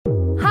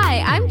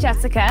I'm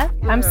Jessica.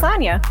 I'm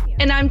Sonia.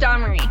 And I'm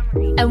Dawn-Marie.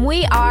 And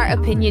we are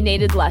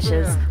Opinionated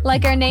Lushes.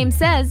 Like our name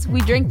says,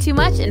 we drink too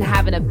much and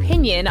have an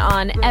opinion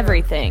on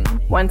everything.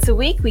 Once a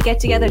week, we get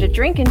together to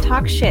drink and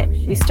talk shit.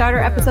 We start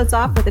our episodes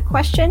off with a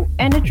question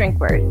and a drink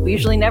word. We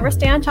usually never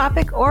stay on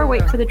topic or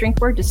wait for the drink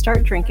word to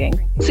start drinking.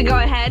 So go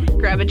ahead,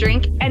 grab a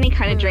drink, any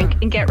kind of drink,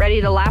 and get ready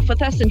to laugh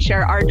with us and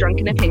share our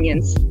drunken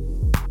opinions.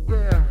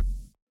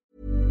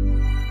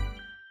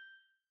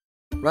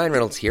 Ryan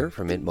Reynolds here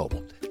from Mint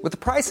Mobile. With the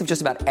price of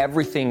just about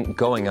everything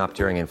going up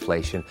during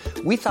inflation,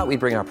 we thought we'd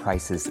bring our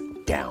prices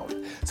down.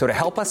 So to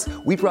help us,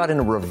 we brought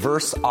in a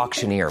reverse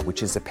auctioneer,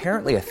 which is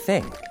apparently a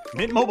thing.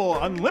 Mint Mobile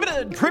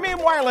Unlimited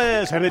Premium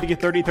Wireless. How to get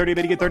 30, 30,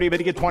 bit to get 30, bit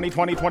to get 20,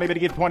 20, 20, bit to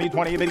get 20,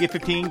 20, bit to get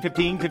 15,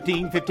 15,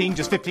 15, 15,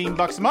 just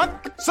 $15 a month?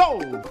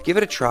 Sold! Give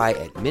it a try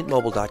at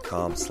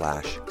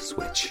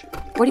mintmobile.com/switch.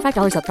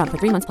 $45 up front for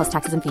 3 months plus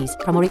taxes and fees.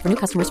 Promo rate for new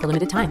customers for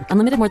limited time.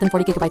 Unlimited more than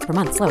 40 gigabytes per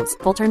month. Slows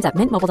full terms at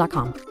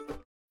mintmobile.com.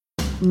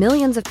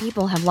 Millions of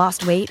people have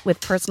lost weight with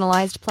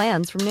personalized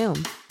plans from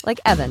Noom. Like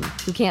Evan,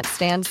 who can't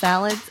stand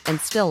salads and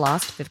still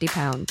lost 50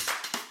 pounds.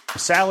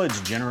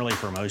 Salads generally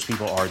for most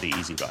people are the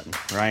easy button,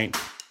 right?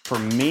 For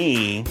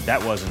me,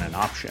 that wasn't an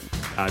option.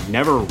 I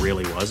never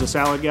really was a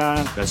salad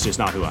guy. That's just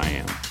not who I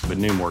am. But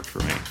Noom worked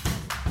for me.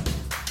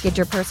 Get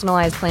your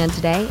personalized plan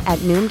today at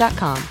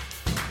Noom.com.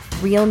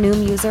 Real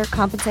Noom user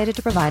compensated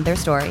to provide their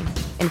story.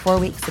 In 4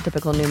 weeks, the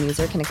typical Noom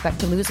user can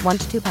expect to lose 1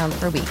 to 2 pounds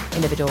per week.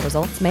 Individual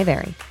results may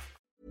vary.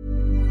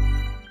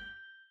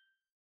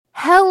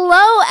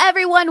 Hello,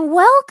 everyone.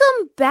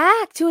 Welcome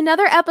back to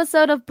another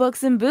episode of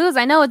Books and Booze.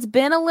 I know it's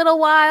been a little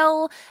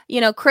while. You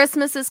know,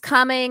 Christmas is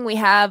coming. We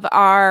have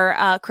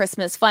our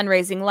Christmas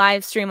fundraising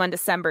live stream on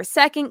December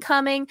 2nd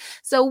coming.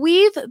 So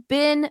we've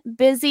been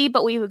busy,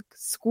 but we've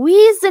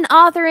squeezed an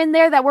author in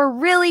there that we're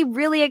really,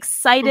 really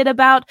excited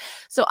about.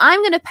 So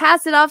I'm going to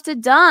pass it off to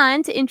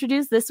Dawn to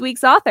introduce this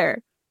week's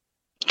author.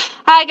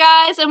 Hi,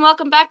 guys, and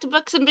welcome back to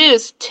Books and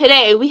Booze.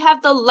 Today, we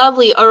have the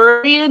lovely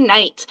Aurelia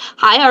Knight.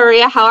 Hi,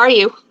 Aurelia. How are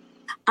you?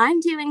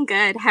 I'm doing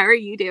good. How are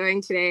you doing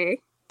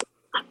today?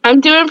 I'm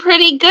doing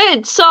pretty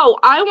good. So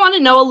I want to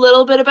know a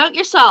little bit about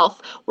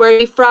yourself. Where are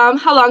you from?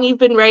 How long you've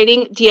been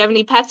writing? Do you have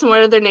any pets, and what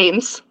are their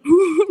names?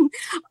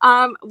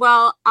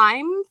 Well,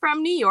 I'm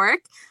from New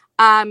York,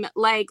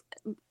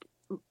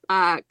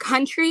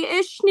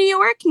 country-ish New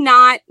York,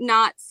 not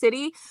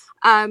city.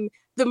 The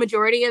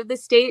majority of the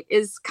state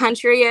is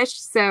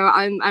country-ish, so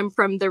I'm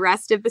from the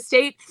rest of the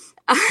state.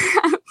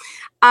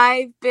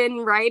 I've been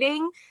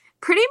writing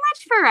pretty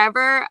much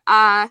forever.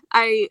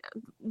 I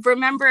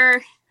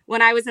remember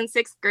when I was in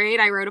 6th grade,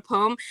 I wrote a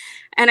poem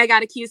and I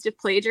got accused of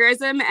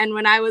plagiarism. And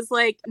when I was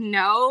like,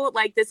 no,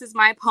 like, this is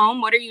my poem.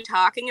 What are you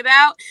talking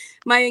about?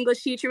 My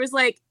English teacher was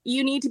like,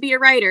 you need to be a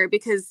writer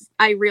because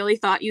I really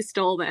thought you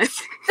stole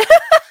this.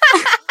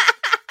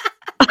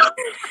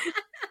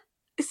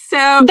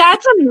 So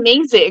that's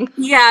amazing.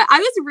 Yeah, I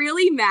was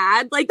really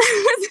mad. Like,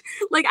 that was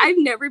like, I've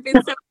never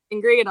been so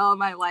angry in all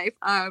my life.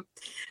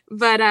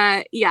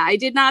 But yeah, I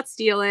did not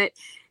steal it.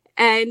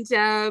 And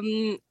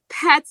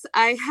pets,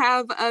 I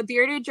have a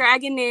bearded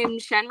dragon named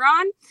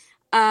Shenron.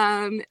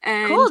 And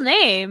cool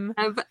name.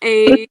 I have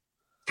a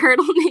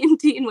turtle named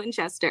Dean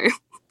Winchester.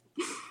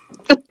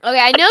 Okay,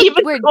 I know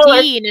where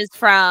cooler. Dean is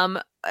from.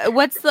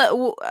 What's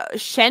the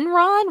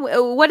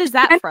Shenron? What is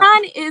that from?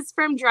 Shenron is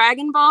from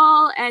Dragon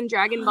Ball and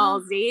Dragon Ball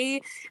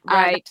Z.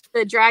 Right.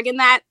 The dragon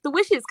that the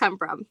wishes come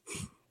from.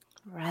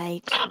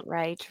 Right.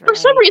 For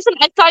some reason,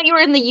 I thought you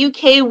were in the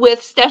UK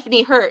with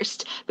Stephanie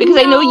Hurst because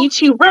I know you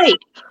two write.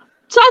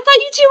 So I thought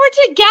you two were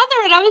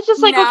together, and I was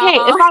just like, okay,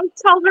 if I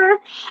tell her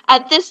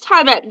at this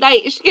time at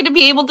night, she's going to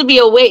be able to be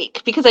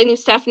awake because I knew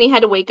Stephanie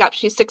had to wake up.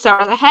 She's 6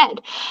 hours ahead.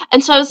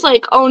 And so I was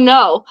like, oh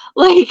no,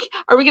 like,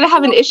 are we going to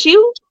have an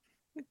issue?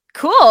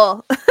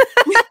 Cool.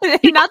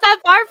 Not that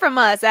far from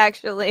us,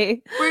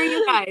 actually. Where are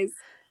you guys?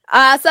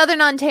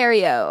 Southern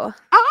Ontario.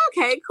 Oh,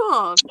 okay,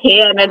 cool.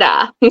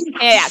 Canada.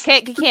 Yeah,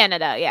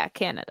 Canada. Yeah,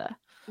 Canada.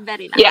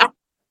 Very nice. Yeah.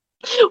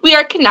 We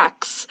are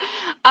Canucks.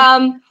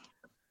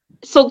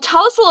 So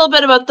tell us a little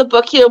bit about the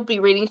book you'll be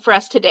reading for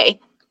us today.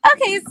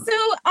 Okay,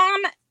 so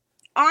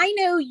I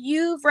know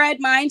you've read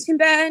Mind to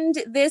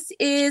Bend. This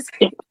is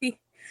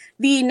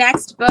the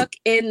next book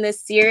in the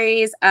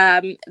series,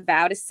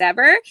 Vow to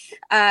Sever.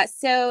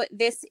 So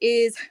this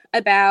is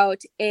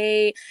about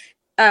a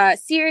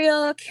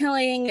serial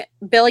killing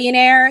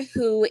billionaire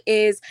who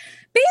is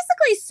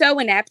basically so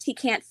inept he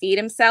can't feed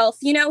himself.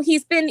 You know,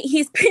 he's been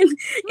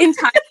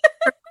entirely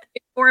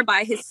or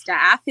by his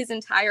staff his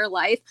entire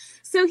life.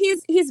 So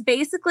he's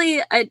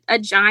basically a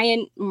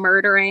giant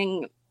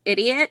murdering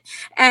idiot,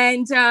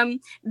 and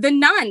the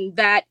nun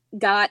that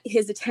got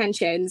his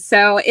attention.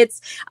 So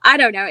it's, I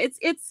don't know,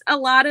 it's a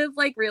lot of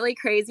like really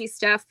crazy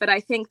stuff, but I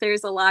think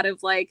there's a lot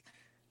of like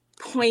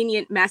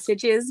poignant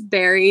messages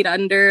buried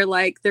under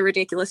like the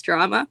ridiculous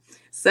drama.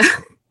 So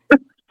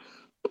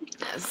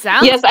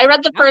yes, I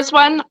read the first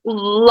one,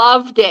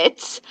 loved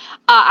it.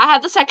 I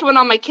have the second one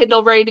on my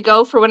Kindle ready to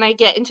go for when I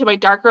get into my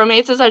dark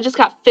romances. I just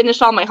got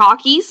finished all my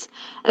hockeys,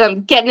 and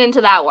I'm getting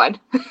into that one.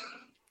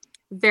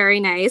 Very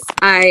nice.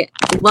 I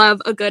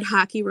love a good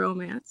hockey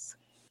romance.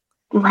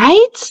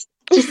 Right?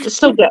 Just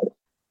so good.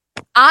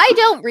 I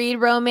don't read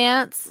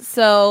romance,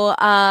 so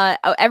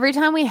every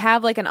time we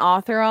have like an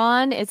author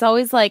on, it's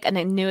always like a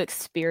new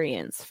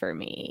experience for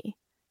me.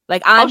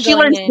 Like she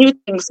learns new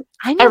things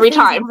every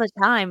time. All the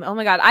time. Oh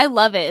my god, I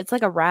love it. It's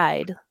like a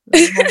ride,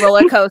 like a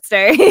roller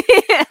coaster.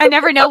 I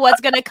never know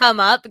what's gonna come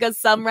up because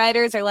some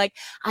writers are like,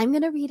 I'm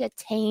gonna read a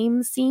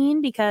tame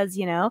scene because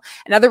and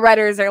other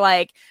writers are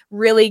like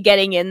really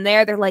getting in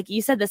there. They're like,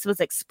 you said this was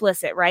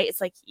explicit, right?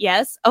 It's like,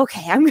 yes,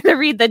 okay, I'm gonna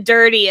read the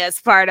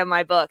dirtiest part of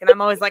my book, and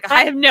I'm always like,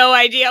 I have no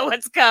idea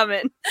what's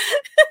coming.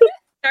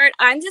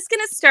 I'm just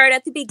gonna start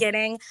at the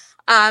beginning.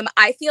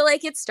 I feel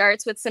like it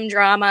starts with some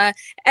drama,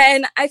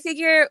 and I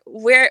figure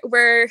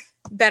we're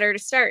better to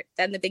start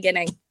than the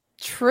beginning.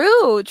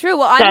 True.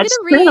 Well,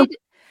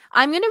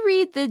 I'm gonna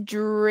read the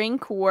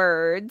drink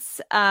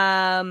words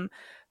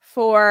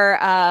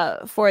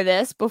for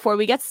this before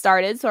we get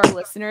started, so our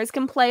listeners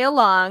can play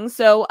along.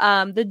 So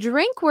the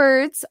drink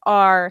words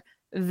are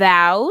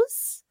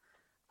vows,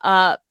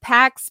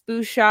 Pax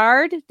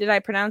Bouchard. Did I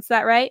pronounce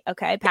that right?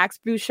 Okay, Pax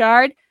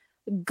Bouchard.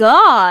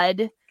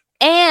 God,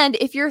 and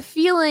if you're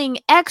feeling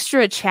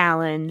extra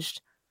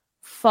challenged,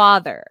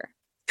 Father.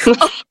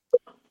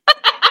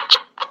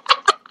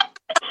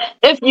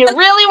 If you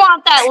really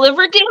want that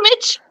liver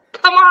damage,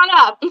 come on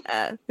up.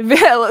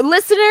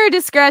 Listener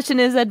discretion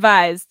is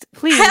advised.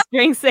 Please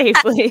drink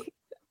safely.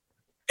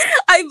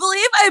 I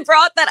believe I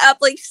brought that up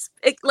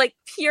like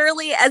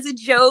purely as a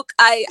joke.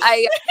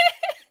 I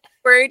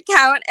word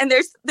count, and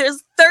there's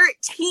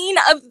 13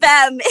 of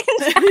them.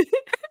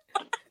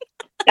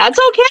 That's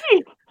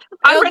okay.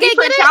 I'm ready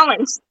for a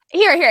challenge.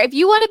 Here. If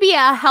you want to be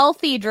a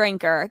healthy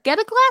drinker, get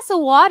a glass of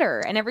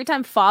water. And every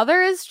time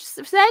Father is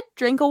said,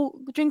 drink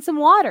some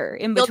water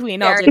in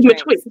between all the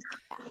drinks.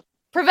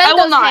 Prevent I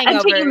will not. hangovers.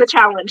 I'm taking the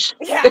challenge.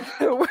 Yeah,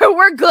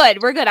 we're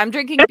good. I'm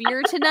drinking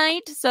beer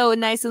tonight, so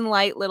nice and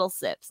light little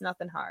sips,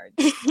 nothing hard.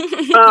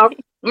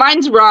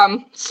 Mine's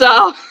rum,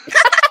 so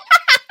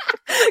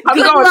I'm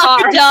Good going luck,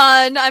 hard.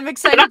 Dawn. I'm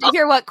excited to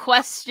hear what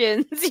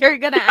questions you're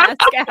gonna ask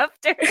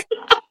after.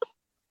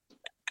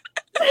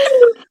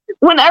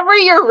 Whenever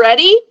you're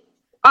ready,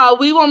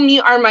 we will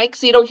mute our mic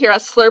so you don't hear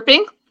us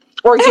slurping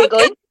or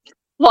giggling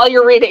while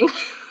you're reading.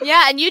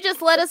 Yeah, and you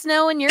just let us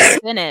know when you're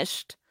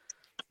finished.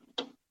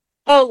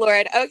 Oh,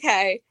 Lord.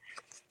 Okay.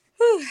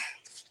 Whew.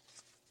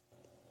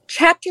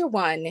 Chapter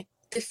 1.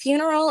 The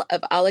Funeral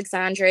of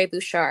Alexandre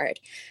Bouchard.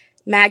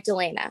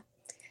 Magdalena.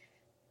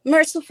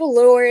 Merciful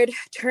Lord,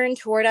 turn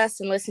toward us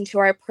and listen to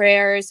our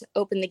prayers.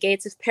 Open the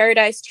gates of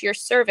paradise to your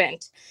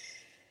servant.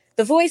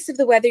 The voice of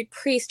the weathered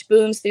priest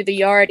booms through the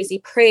yard as he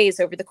prays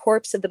over the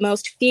corpse of the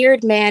most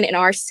feared man in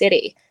our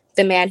city,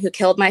 the man who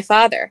killed my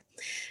father.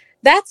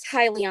 That's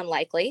highly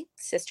unlikely.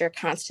 Sister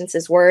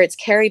Constance's words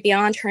carry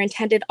beyond her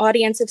intended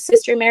audience of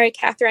Sister Mary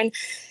Catherine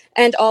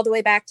and all the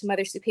way back to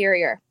Mother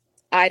Superior.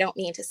 I don't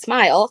mean to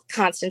smile.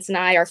 Constance and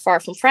I are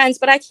far from friends,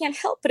 but I can't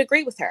help but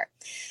agree with her.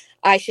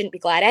 I shouldn't be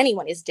glad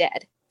anyone is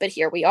dead, but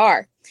here we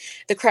are.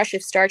 The crush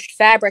of starched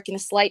fabric and a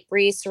slight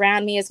breeze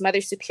surround me as Mother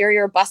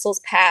Superior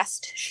bustles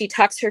past. She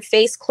tucks her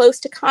face close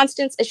to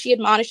Constance as she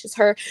admonishes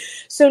her,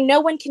 so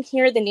no one can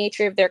hear the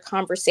nature of their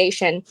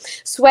conversation.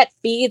 Sweat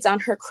beads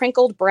on her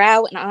crinkled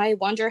brow, and I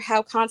wonder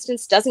how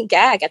Constance doesn't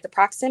gag at the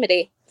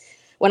proximity.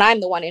 When I'm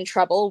the one in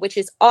trouble, which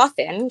is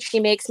often, she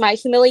makes my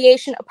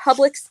humiliation a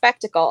public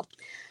spectacle.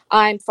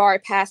 I'm far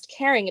past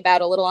caring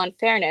about a little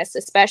unfairness,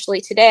 especially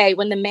today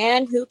when the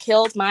man who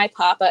killed my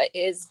papa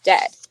is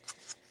dead.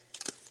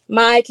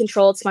 My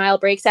controlled smile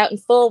breaks out in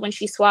full when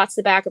she swats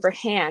the back of her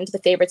hand. The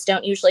favorites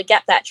don't usually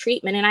get that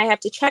treatment, and I have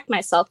to check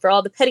myself for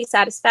all the petty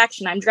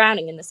satisfaction I'm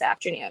drowning in this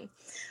afternoon.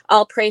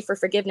 I'll pray for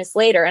forgiveness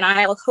later, and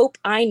I'll hope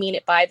I mean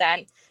it by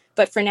then.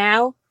 But for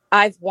now,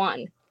 I've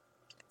won.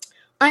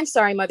 I'm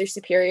sorry, Mother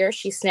Superior,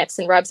 she sniffs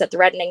and rubs at the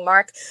reddening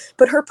mark,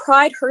 but her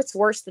pride hurts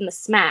worse than the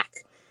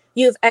smack.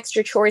 You have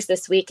extra chores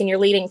this week, and you're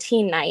leading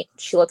teen night.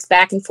 She looks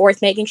back and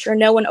forth, making sure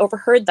no one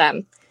overheard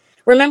them.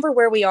 Remember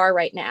where we are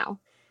right now.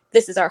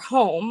 This is our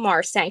home,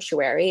 our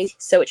sanctuary,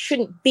 so it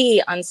shouldn't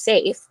be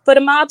unsafe, but a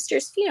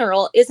mobster's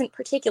funeral isn't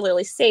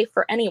particularly safe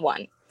for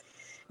anyone.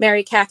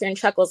 Mary Catherine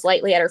chuckles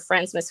lightly at her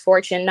friend's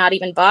misfortune, not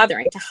even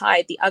bothering to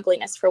hide the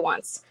ugliness for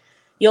once.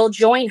 You'll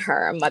join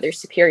her, Mother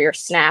Superior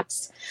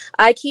snaps.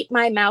 I keep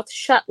my mouth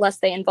shut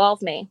lest they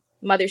involve me.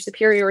 Mother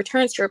Superior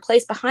returns to her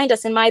place behind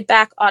us and my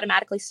back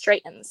automatically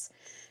straightens.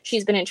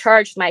 She's been in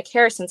charge of my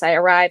care since I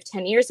arrived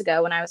 10 years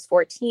ago when I was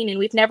 14, and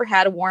we've never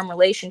had a warm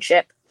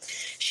relationship.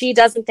 She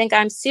doesn't think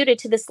I'm suited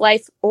to this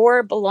life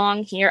or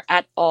belong here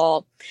at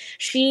all.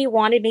 She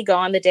wanted me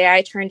gone the day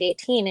I turned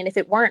 18, and if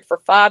it weren't for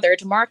Father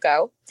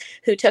DeMarco,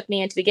 who took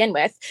me in to begin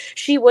with,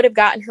 she would have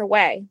gotten her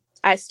way.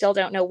 I still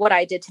don't know what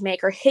I did to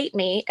make her hate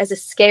me as a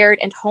scared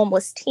and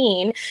homeless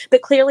teen,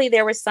 but clearly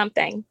there was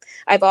something.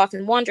 I've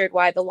often wondered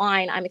why the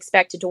line I'm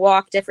expected to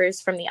walk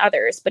differs from the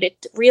others, but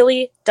it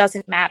really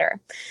doesn't matter.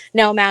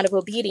 No amount of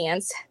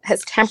obedience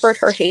has tempered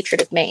her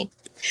hatred of me.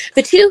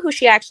 The two who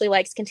she actually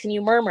likes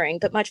continue murmuring,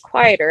 but much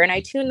quieter, and I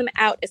tune them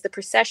out as the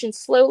procession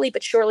slowly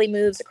but surely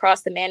moves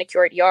across the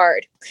manicured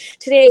yard.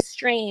 Today is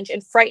strange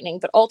and frightening,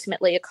 but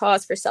ultimately a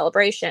cause for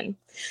celebration.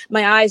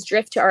 My eyes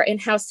drift to our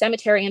in-house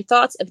cemetery, and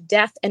thoughts of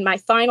death and my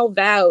final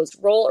vows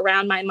roll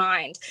around my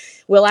mind.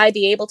 Will I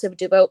be able to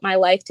devote my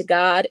life to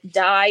God,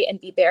 die, and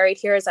be buried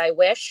here as I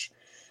wish?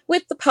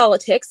 With the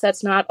politics,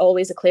 that's not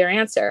always a clear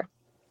answer.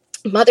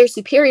 Mother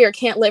Superior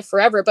can't live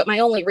forever, but my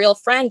only real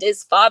friend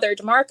is Father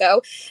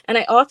DeMarco, and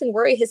I often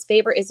worry his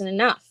favor isn't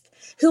enough.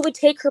 Who would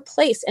take her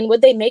place, and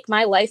would they make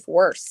my life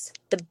worse?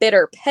 The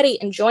bitter, petty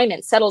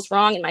enjoyment settles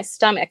wrong in my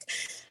stomach.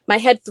 My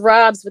head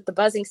throbs with the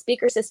buzzing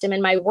speaker system,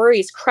 and my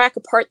worries crack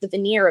apart the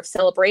veneer of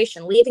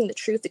celebration, leaving the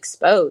truth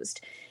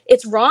exposed.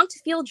 It's wrong to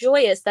feel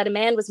joyous that a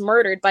man was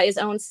murdered by his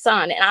own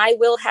son, and I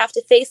will have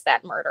to face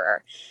that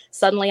murderer.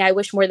 Suddenly, I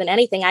wish more than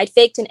anything I'd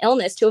faked an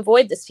illness to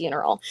avoid this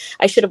funeral.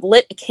 I should have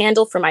lit a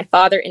candle for my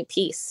father in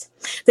peace.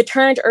 The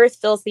turned earth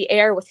fills the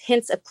air with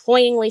hints of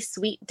cloyingly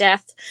sweet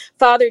death.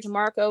 Father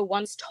DeMarco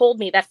once told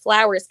me that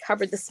flowers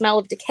covered the smell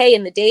of decay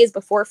in the days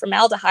before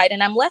formaldehyde,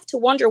 and I'm left to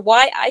wonder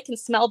why I can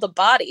smell the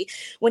body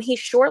when he's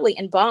surely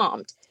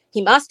embalmed.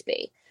 He must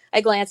be. I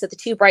glance at the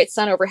too bright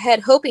sun overhead,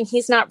 hoping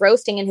he's not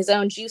roasting in his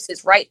own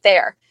juices right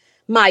there.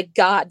 My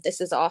God,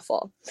 this is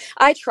awful.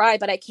 I try,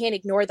 but I can't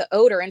ignore the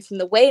odor, and from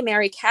the way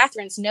Mary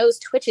Catherine's nose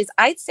twitches,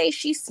 I'd say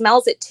she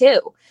smells it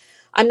too.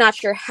 I'm not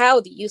sure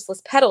how the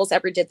useless petals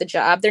ever did the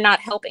job. They're not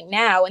helping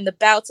now, and the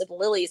bouts of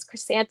lilies,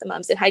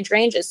 chrysanthemums, and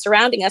hydrangeas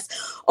surrounding us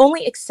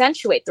only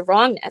accentuate the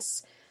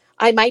wrongness.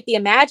 I might be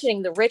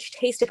imagining the rich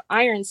taste of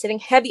iron sitting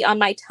heavy on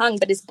my tongue,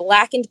 but his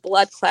blackened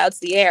blood clouds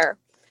the air.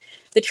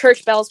 The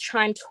church bells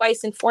chime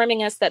twice,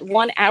 informing us that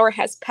 1 hour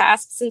has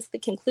passed since the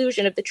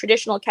conclusion of the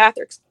traditional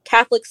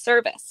Catholic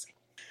service.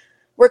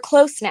 We're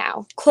close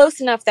now, close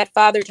enough that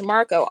Father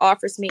DeMarco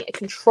offers me a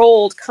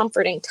controlled,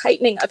 comforting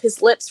tightening of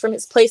his lips from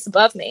his place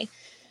above me.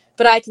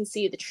 But I can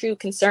see the true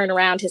concern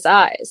around his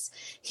eyes.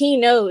 He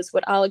knows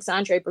what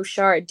Alexandre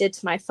Bouchard did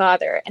to my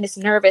father and is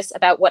nervous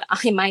about what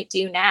I might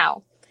do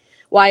now.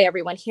 Why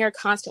everyone here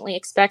constantly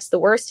expects the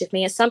worst of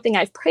me is something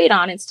I've prayed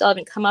on and still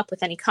haven't come up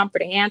with any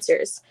comforting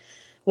answers.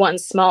 One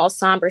small,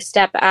 somber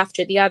step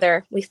after the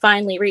other, we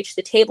finally reach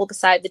the table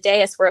beside the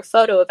dais where a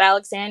photo of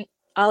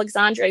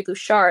Alexandre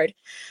Bouchard,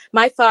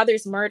 my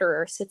father's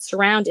murderer, sits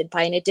surrounded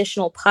by an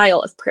additional pile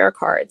of prayer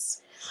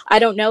cards. I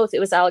don't know if it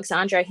was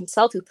Alexandre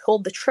himself who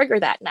pulled the trigger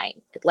that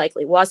night. It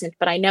likely wasn't,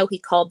 but I know he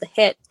called the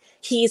hit.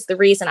 He's the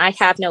reason I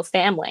have no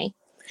family.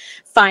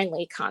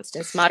 Finally,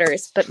 Constance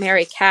mutters, but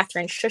Mary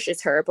Catherine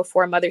shushes her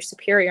before Mother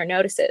Superior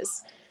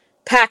notices.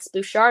 Pax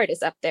Bouchard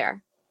is up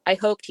there. I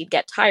hoped he'd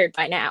get tired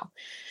by now.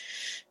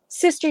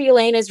 Sister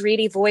Elena's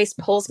reedy voice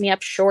pulls me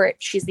up short.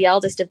 She's the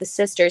eldest of the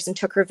sisters and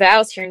took her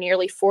vows here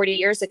nearly 40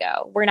 years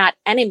ago. We're not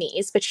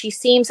enemies, but she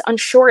seems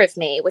unsure of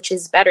me, which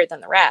is better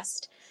than the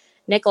rest.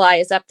 Nikolai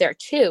is up there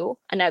too,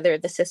 another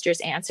of the sisters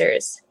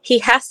answers. He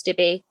has to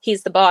be.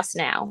 He's the boss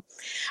now.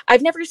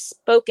 I've never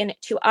spoken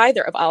to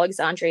either of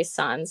Alexandre's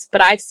sons, but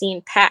I've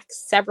seen Pax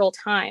several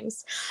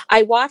times.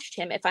 I watched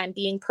him, if I'm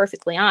being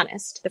perfectly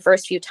honest. The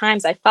first few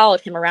times I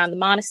followed him around the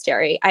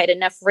monastery, I had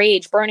enough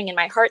rage burning in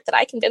my heart that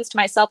I convinced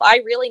myself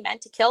I really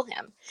meant to kill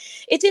him.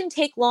 It didn't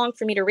take long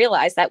for me to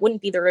realize that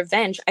wouldn't be the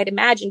revenge I'd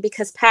imagined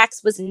because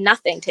Pax was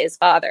nothing to his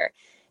father.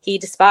 He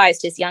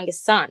despised his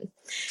youngest son.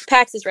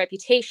 Pax's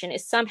reputation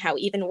is somehow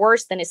even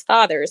worse than his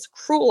father's,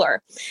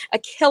 crueler, a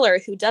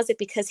killer who does it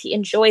because he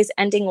enjoys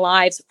ending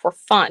lives for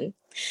fun.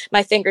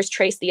 My fingers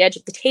trace the edge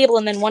of the table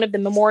and then one of the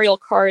memorial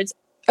cards,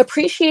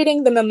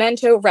 appreciating the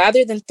memento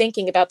rather than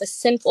thinking about the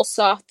sinful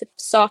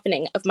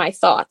softening of my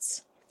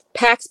thoughts.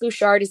 Pax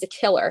Bouchard is a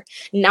killer,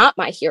 not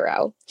my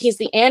hero. He's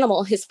the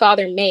animal his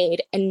father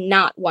made and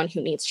not one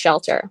who needs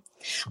shelter.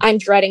 I'm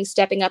dreading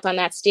stepping up on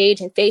that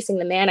stage and facing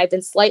the man I've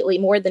been slightly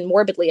more than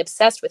morbidly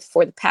obsessed with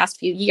for the past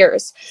few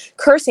years,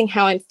 cursing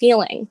how I'm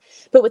feeling.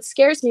 But what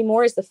scares me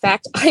more is the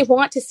fact I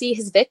want to see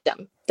his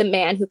victim, the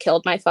man who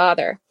killed my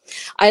father.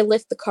 I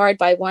lift the card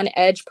by one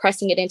edge,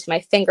 pressing it into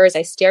my finger as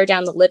I stare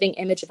down the living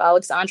image of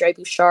Alexandre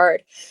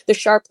Bouchard. The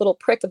sharp little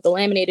prick of the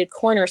laminated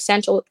corner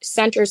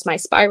centers my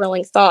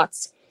spiraling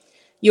thoughts.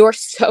 You're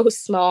so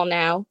small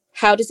now.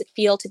 How does it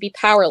feel to be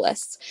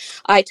powerless?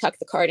 I tuck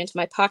the card into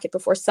my pocket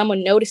before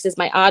someone notices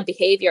my odd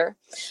behavior.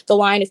 The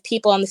line of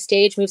people on the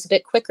stage moves a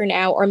bit quicker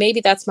now, or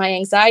maybe that's my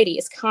anxiety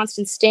as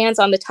Constance stands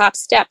on the top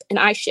step and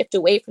I shift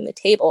away from the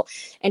table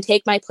and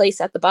take my place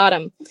at the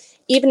bottom.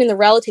 Even in the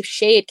relative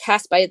shade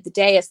cast by the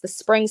dais, the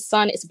spring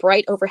sun is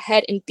bright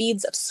overhead and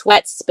beads of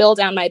sweat spill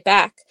down my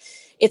back.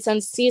 It's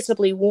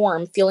unseasonably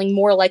warm, feeling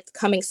more like the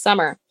coming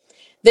summer.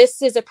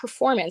 This is a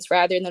performance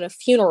rather than a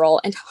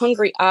funeral, and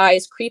hungry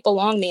eyes creep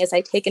along me as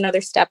I take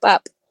another step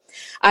up.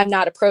 I'm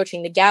not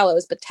approaching the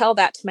gallows, but tell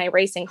that to my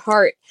racing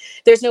heart.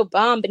 There's no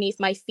bomb beneath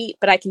my feet,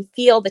 but I can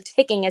feel the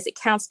ticking as it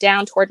counts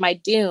down toward my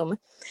doom.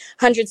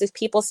 Hundreds of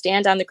people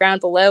stand on the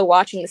ground below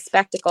watching the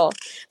spectacle.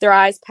 Their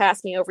eyes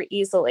pass me over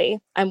easily.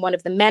 I'm one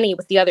of the many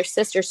with the other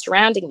sisters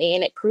surrounding me,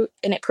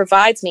 and it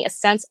provides me a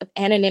sense of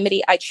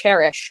anonymity I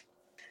cherish.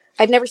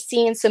 I've never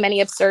seen so many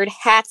absurd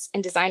hats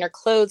and designer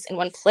clothes in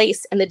one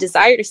place, and the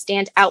desire to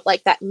stand out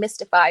like that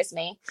mystifies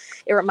me.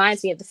 It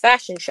reminds me of the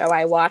fashion show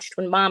I watched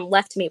when Mom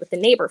left me with the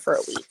neighbor for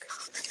a week.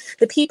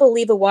 The people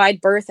leave a wide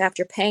berth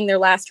after paying their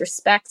last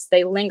respects.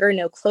 They linger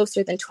no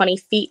closer than 20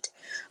 feet.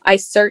 I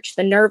search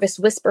the nervous,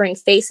 whispering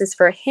faces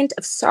for a hint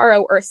of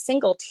sorrow or a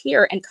single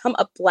tear and come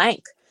up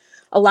blank.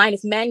 A line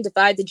of men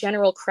divide the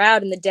general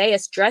crowd, and the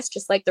dais dressed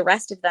just like the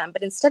rest of them,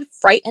 but instead of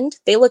frightened,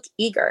 they look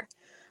eager.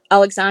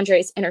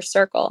 Alexandre's inner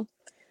circle.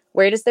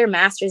 Where does their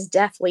master's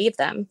death leave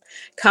them?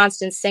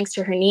 Constance sinks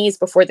to her knees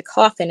before the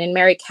coffin, and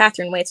Mary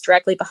Catherine waits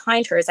directly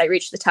behind her as I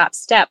reach the top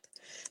step.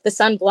 The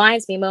sun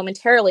blinds me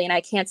momentarily, and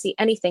I can't see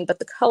anything but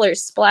the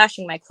colors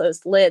splashing my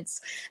closed lids.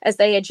 As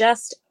they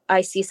adjust,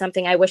 I see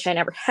something I wish I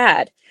never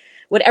had.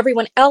 What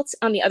everyone else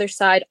on the other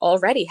side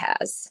already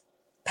has.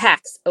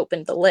 Pax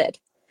opened the lid.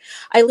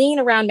 I lean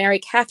around Mary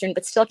Catherine,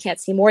 but still can't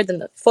see more than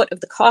the foot of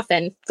the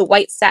coffin, the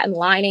white satin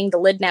lining, the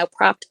lid now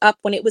propped up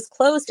when it was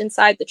closed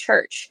inside the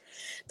church.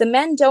 The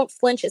men don't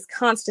flinch as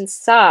Constance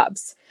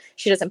sobs.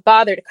 She doesn't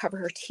bother to cover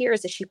her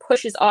tears as she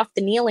pushes off the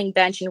kneeling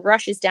bench and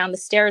rushes down the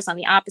stairs on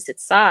the opposite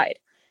side.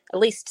 At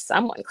least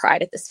someone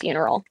cried at this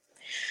funeral.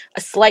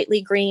 A slightly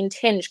green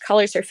tinge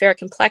colors her fair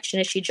complexion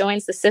as she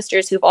joins the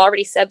sisters who've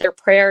already said their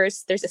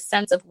prayers. There's a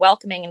sense of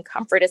welcoming and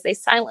comfort as they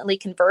silently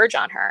converge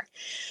on her.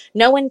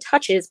 No one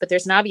touches, but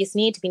there's an obvious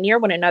need to be near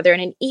one another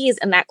and an ease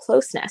in that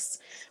closeness.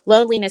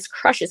 Loneliness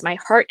crushes my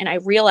heart, and I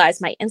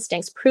realize my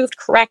instincts proved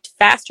correct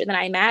faster than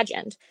I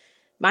imagined.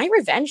 My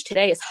revenge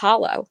today is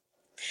hollow.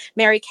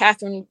 Mary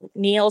Catherine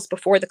kneels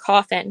before the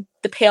coffin.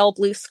 The pale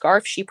blue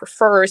scarf she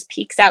prefers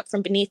peeks out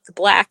from beneath the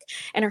black,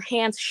 and her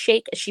hands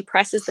shake as she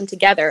presses them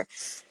together.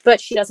 But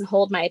she doesn't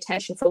hold my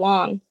attention for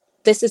long.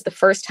 This is the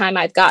first time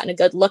I've gotten a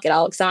good look at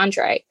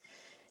Alexandre.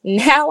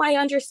 Now I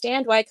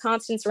understand why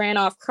Constance ran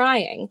off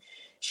crying.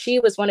 She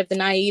was one of the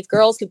naive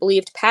girls who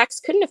believed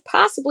Pax couldn't have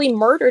possibly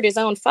murdered his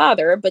own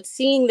father, but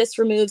seeing this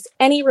removes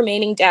any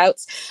remaining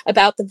doubts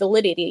about the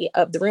validity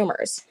of the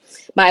rumors.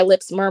 My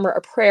lips murmur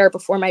a prayer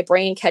before my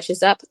brain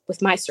catches up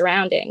with my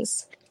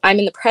surroundings. I'm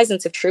in the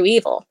presence of true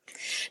evil.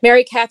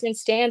 Mary Catherine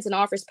stands and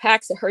offers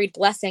Pax a hurried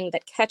blessing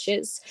that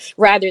catches.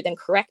 Rather than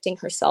correcting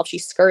herself, she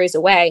scurries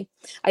away.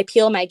 I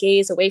peel my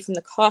gaze away from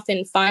the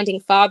coffin,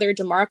 finding Father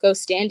DeMarco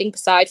standing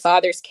beside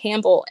Fathers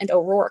Campbell and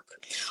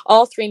O'Rourke.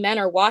 All three men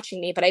are watching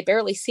me, but I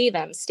barely see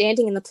them.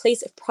 Standing in the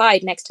place of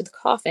pride next to the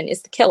coffin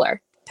is the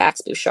killer,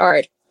 Pax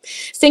Bouchard.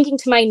 Sinking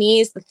to my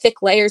knees, the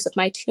thick layers of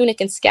my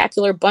tunic and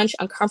scapular bunch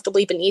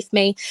uncomfortably beneath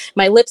me.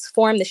 My lips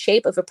form the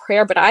shape of a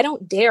prayer, but I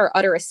don't dare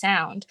utter a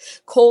sound.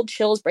 Cold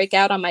chills break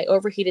out on my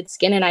overheated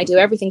skin, and I do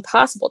everything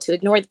possible to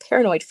ignore the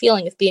paranoid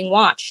feeling of being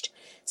watched.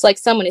 It's like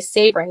someone is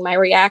savoring my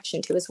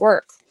reaction to his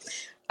work.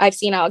 I've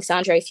seen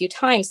Alexandre a few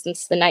times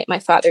since the night my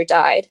father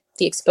died.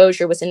 The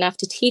exposure was enough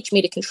to teach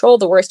me to control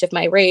the worst of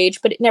my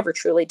rage, but it never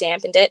truly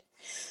dampened it.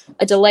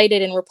 A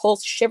delighted and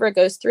repulsed shiver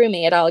goes through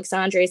me at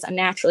Alexandre's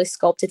unnaturally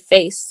sculpted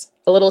face.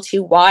 A little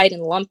too wide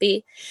and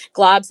lumpy.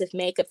 Globs of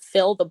makeup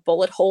fill the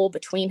bullet hole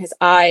between his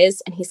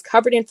eyes, and he's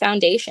covered in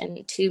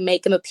foundation to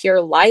make him appear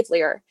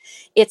livelier.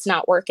 It's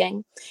not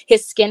working.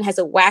 His skin has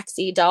a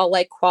waxy,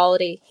 doll-like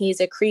quality. He's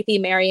a creepy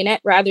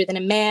marionette rather than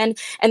a man,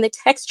 and the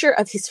texture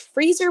of his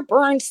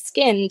freezer-burned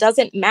skin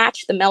doesn't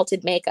match the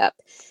melted makeup.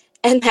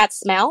 And that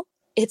smell?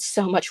 It's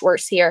so much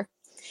worse here.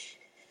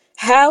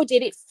 How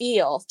did it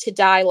feel to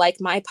die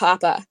like my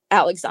papa,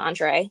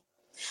 Alexandre?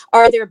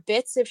 Are there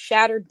bits of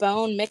shattered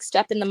bone mixed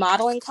up in the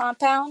modeling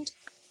compound?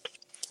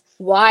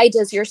 Why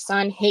does your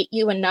son hate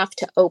you enough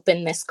to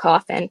open this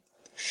coffin?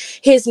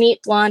 His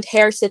neat blonde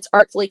hair sits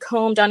artfully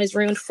combed on his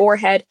ruined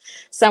forehead.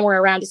 Somewhere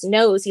around his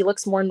nose, he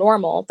looks more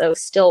normal, though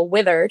still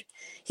withered.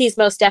 He's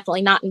most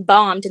definitely not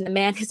embalmed, and the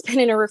man has been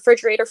in a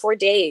refrigerator for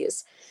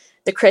days.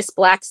 The crisp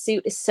black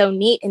suit is so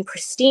neat and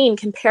pristine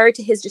compared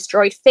to his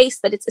destroyed face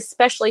that it's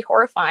especially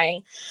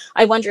horrifying.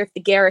 I wonder if the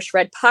garish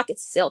red pocket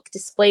silk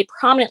displayed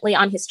prominently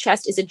on his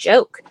chest is a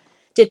joke.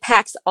 Did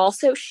Pax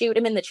also shoot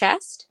him in the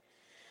chest?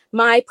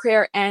 My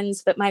prayer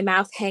ends, but my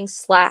mouth hangs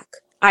slack.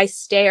 I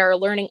stare,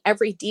 learning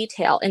every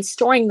detail and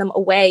storing them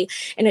away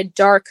in a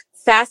dark,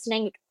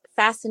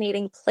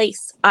 fascinating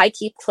place I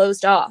keep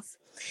closed off.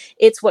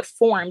 It's what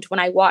formed when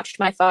I watched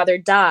my father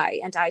die,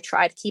 and I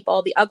try to keep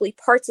all the ugly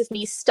parts of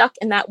me stuck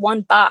in that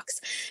one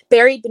box,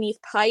 buried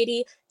beneath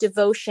piety,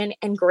 devotion,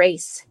 and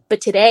grace. But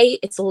today,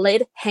 its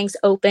lid hangs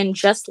open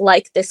just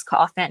like this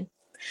coffin.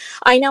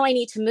 I know I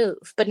need to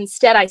move, but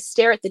instead I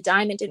stare at the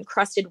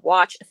diamond-encrusted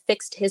watch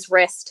affixed to his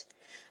wrist.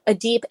 A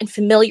deep and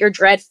familiar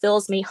dread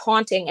fills me,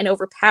 haunting and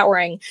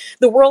overpowering.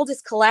 The world is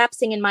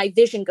collapsing and my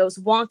vision goes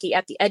wonky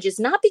at the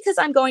edges, not because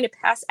I'm going to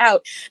pass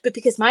out, but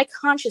because my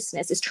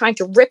consciousness is trying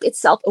to rip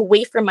itself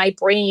away from my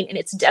brain in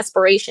its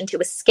desperation to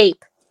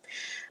escape.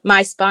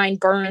 My spine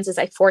burns as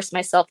I force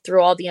myself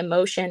through all the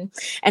emotion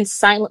and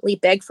silently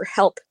beg for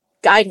help,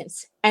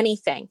 guidance,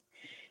 anything.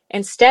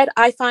 Instead,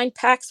 I find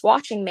Pax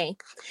watching me.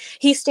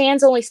 He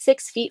stands only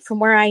 6 feet from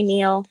where I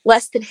kneel,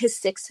 less than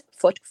his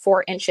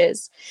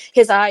 6'4".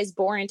 His eyes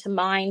bore into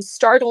mine,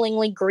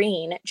 startlingly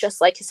green, just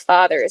like his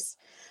father's.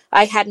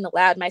 I hadn't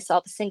allowed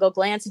myself a single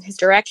glance in his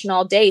direction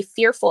all day,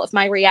 fearful of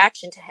my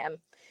reaction to him.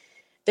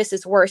 This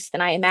is worse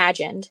than I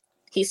imagined.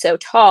 He's so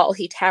tall,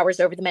 he towers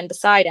over the men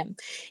beside him.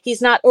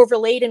 He's not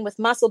overladen with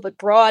muscle, but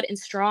broad and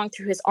strong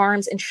through his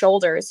arms and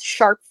shoulders.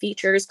 Sharp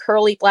features,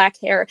 curly black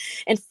hair,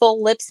 and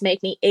full lips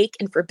make me ache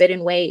in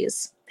forbidden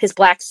ways. His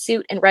black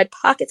suit and red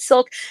pocket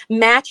silk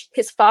match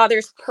his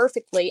father's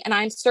perfectly, and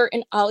I'm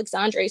certain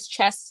Alexandre's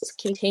chest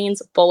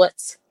contains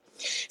bullets.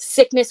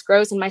 Sickness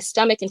grows in my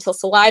stomach until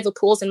saliva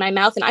pools in my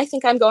mouth, and I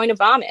think I'm going to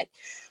vomit.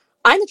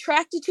 I'm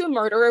attracted to a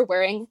murderer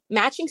wearing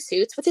matching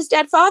suits with his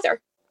dead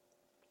father.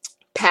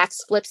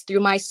 Pax flips through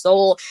my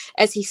soul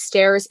as he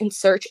stares in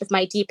search of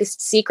my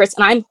deepest secrets,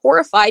 and I'm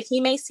horrified he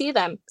may see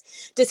them.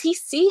 Does he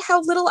see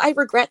how little I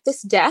regret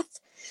this death?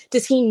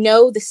 Does he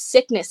know the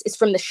sickness is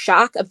from the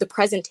shock of the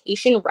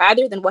presentation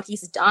rather than what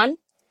he's done?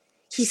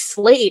 He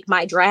slayed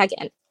my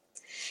dragon.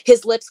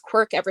 His lips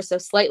quirk ever so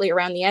slightly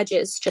around the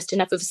edges, just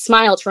enough of a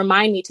smile to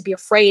remind me to be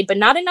afraid, but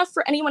not enough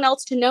for anyone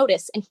else to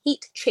notice, and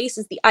heat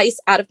chases the ice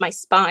out of my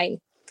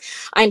spine.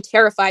 I'm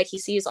terrified he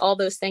sees all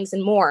those things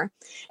and more.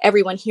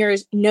 Everyone here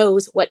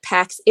knows what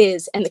Pax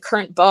is, and the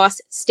current boss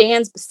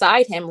stands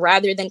beside him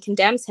rather than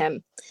condemns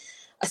him.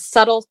 A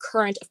subtle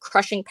current of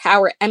crushing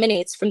power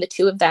emanates from the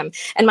two of them,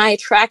 and my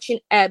attraction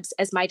ebbs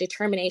as my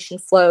determination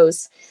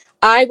flows.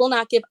 I will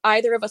not give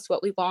either of us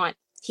what we want.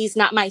 He's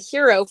not my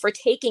hero for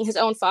taking his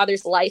own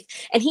father's life,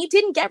 and he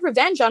didn't get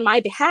revenge on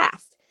my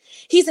behalf.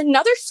 He's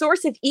another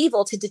source of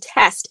evil to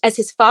detest as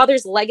his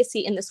father's legacy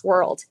in this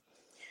world.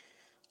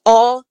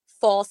 All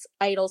false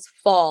idols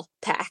fall,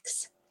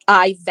 Pax.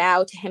 I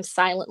vow to him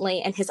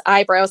silently, and his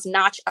eyebrows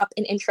notch up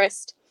in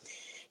interest.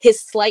 His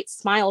slight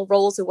smile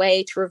rolls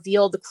away to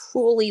reveal the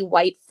cruelly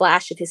white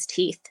flash of his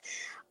teeth.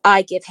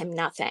 I give him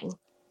nothing.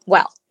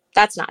 Well,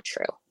 that's not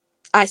true.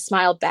 I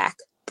smile back,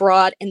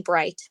 broad and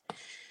bright.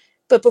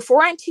 But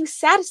before I'm too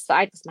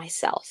satisfied with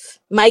myself,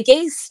 my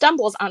gaze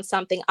stumbles on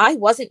something I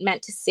wasn't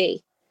meant to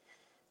see.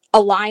 A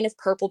line of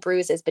purple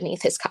bruises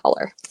beneath his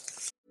collar.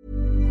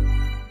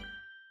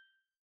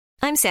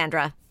 I'm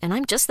Sandra, and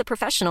I'm just the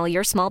professional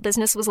your small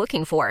business was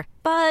looking for.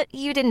 But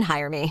you didn't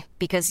hire me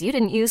because you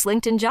didn't use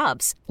LinkedIn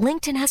Jobs.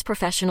 LinkedIn has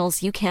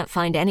professionals you can't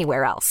find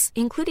anywhere else,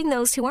 including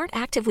those who aren't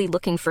actively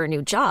looking for a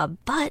new job,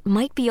 but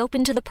might be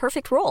open to the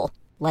perfect role,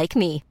 like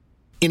me.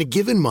 In a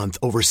given month,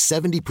 over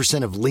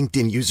 70% of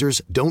LinkedIn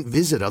users don't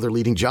visit other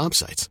leading job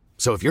sites.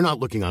 So if you're not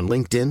looking on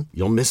LinkedIn,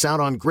 you'll miss out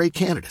on great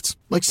candidates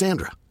like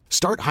Sandra.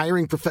 Start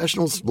hiring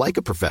professionals like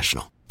a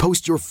professional.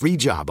 Post your free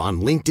job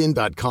on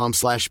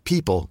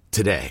linkedin.com/people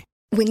today.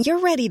 When you're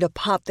ready to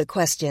pop the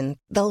question,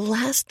 the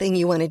last thing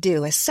you want to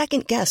do is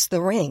second-guess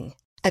the ring.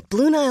 At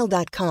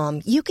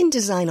BlueNile.com, you can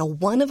design a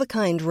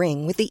one-of-a-kind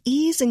ring with the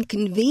ease and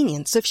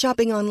convenience of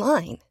shopping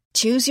online.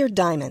 Choose your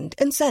diamond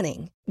and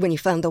setting. When you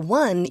find the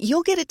one,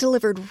 you'll get it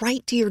delivered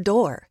right to your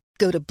door.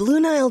 Go to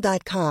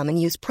BlueNile.com and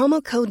use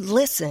promo code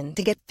LISTEN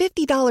to get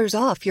 $50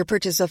 off your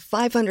purchase of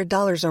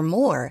 $500 or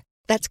more.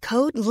 That's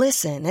code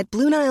LISTEN at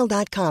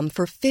BlueNile.com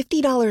for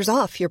 $50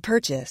 off your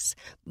purchase.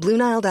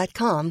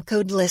 BlueNile.com,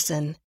 code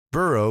LISTEN.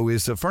 Burrow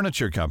is a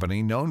furniture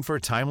company known for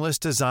timeless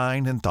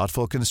design and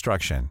thoughtful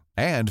construction,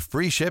 and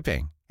free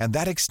shipping, and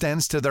that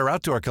extends to their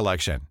outdoor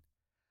collection.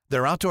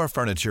 Their outdoor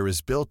furniture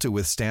is built to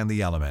withstand the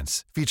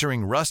elements,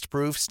 featuring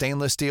rust-proof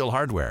stainless steel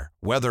hardware,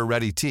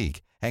 weather-ready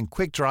teak, and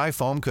quick-dry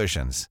foam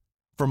cushions.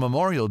 For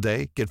Memorial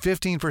Day, get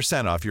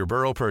 15% off your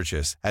Burrow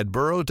purchase at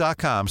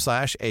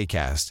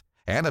burrow.com/ACAST,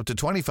 and up to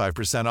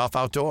 25% off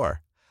outdoor.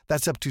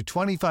 That's up to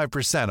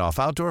 25% off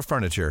outdoor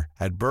furniture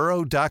at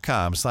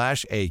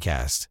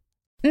burrow.com/ACAST.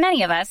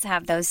 Many of us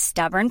have those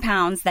stubborn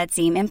pounds that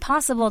seem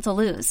impossible to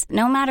lose,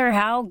 no matter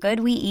how good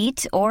we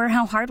eat or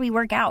how hard we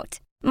work out.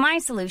 My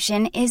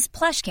solution is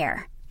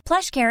PlushCare.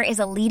 PlushCare is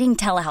a leading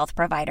telehealth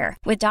provider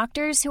with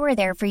doctors who are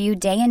there for you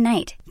day and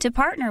night to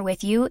partner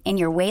with you in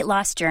your weight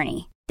loss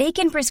journey. They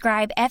can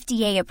prescribe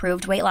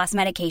FDA-approved weight loss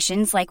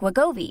medications like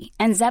Wegovy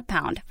and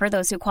Zepbound for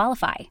those who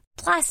qualify.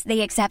 Plus,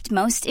 they accept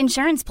most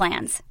insurance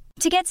plans.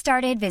 To get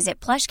started, visit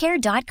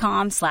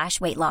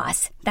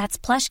plushcare.com/weightloss. That's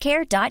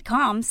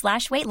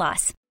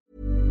plushcare.com/weightloss.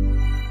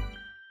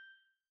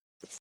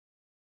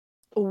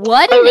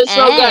 What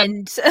an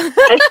end. So good.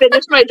 I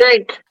finished my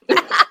drink.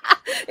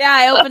 Yeah,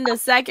 I opened a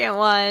second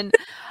one.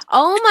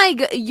 Oh my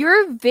god,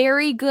 you're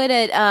very good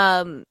at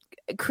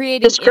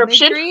creating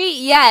description. Imagery.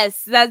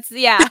 Yes, that's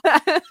yeah.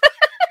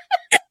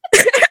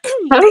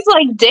 I was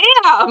like,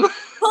 damn.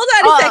 Hold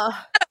on a second.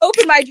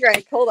 Open my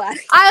drink. Hold on.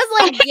 I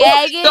was like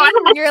gagging.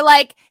 And you're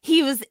like,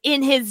 he was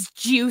in his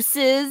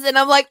juices, and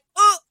I'm like,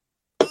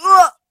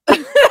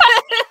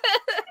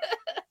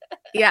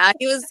 yeah, yeah.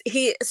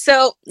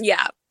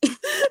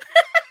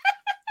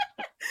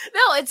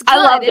 No, it's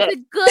good. It's a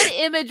good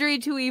imagery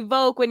to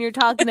evoke when you're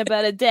talking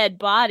about a dead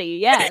body.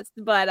 Yes,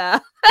 but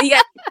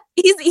yeah,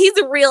 he's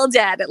a real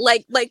dead.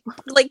 Like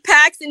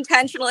Pax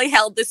intentionally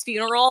held this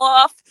funeral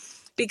off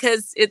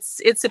because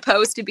it's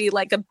supposed to be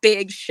like a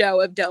big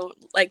show of don't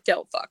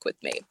fuck with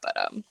me. But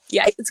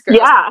yeah, it's great.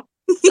 Yeah,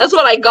 that's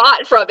what I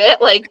got from it.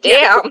 Like,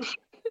 damn.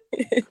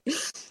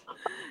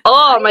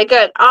 Oh my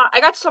god, I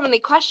got so many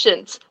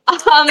questions.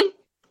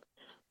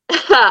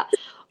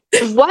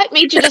 What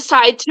made you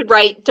decide to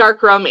write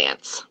dark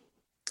romance?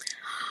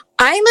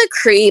 I'm a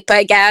creep,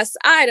 I guess.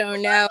 I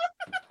don't know.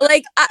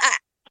 Like, I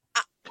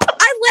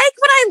like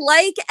what I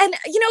like, and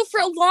for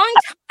a long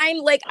time,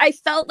 like, I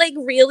felt like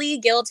really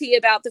guilty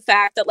about the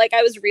fact that like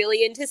I was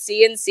really into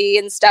CNC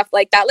and stuff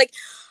like that. Like,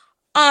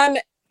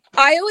 I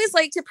always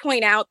like to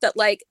point out that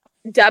like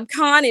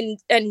dubcon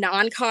and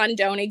non-con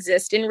don't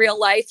exist in real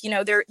life.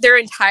 They're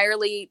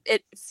entirely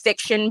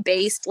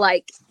fiction-based,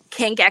 like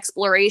kink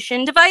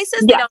exploration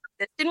devices. They don't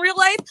exist in real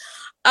life.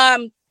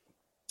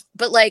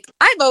 But like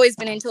I've always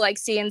been into like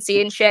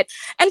CNC and shit.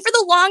 And for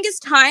the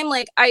longest time,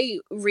 like I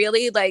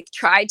really like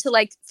tried to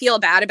like feel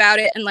bad about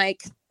it and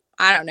like,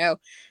 I don't know,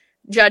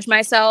 judge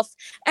myself.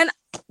 And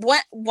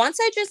once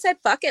I just said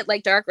fuck it,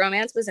 like dark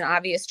romance was an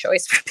obvious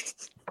choice for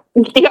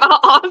me. Yeah,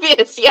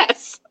 obvious,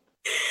 yes.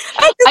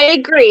 I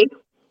agree.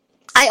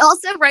 I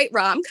also write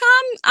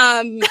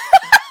rom-com.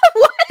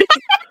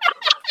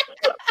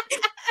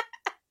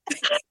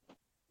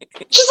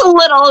 Just a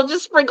little,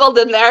 just sprinkled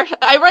in there.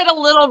 I write a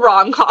little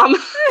rom-com.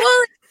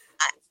 Well,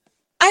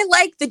 I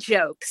like the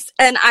jokes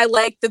and I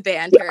like the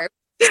banter.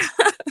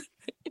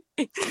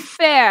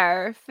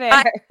 Fair.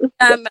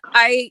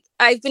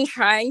 I've been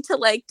trying to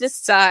like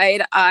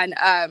decide on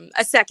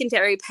a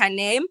secondary pen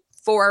name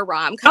for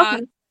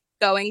rom-com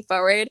going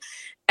forward.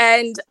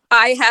 And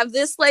I have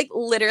this, like,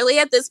 literally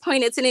at this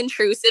point, it's an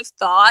intrusive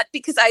thought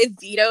because I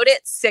vetoed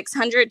it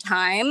 600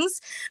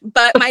 times.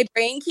 But my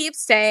brain keeps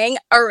saying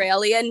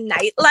Aurelia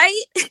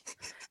Nightlight.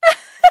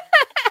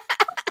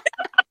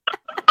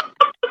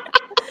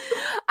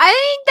 I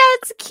think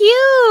that's cute.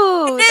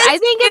 I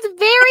think it's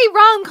very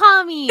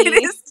rom-com-y.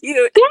 It is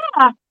cute.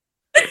 Yeah.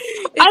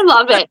 I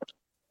love it.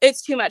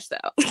 It's too much,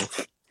 though.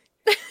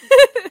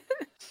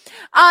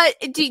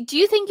 Do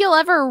you think you'll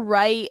ever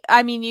write?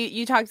 I mean,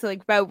 you talked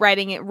like about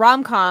writing it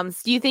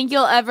rom-coms. Do you think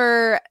you'll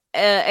ever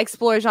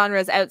explore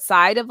genres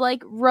outside of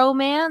like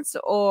romance?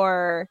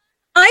 Or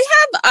I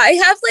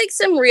have like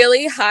some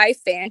really high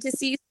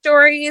fantasy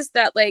stories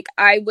that like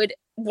I would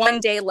one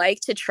day like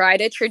to try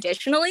to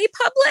traditionally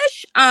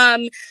publish.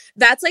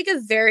 That's like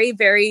a very,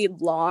 very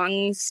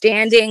long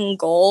standing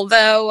goal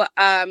though.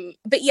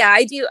 But yeah,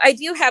 I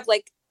do have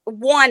like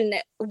one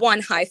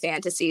high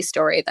fantasy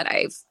story that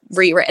I've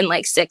rewritten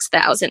like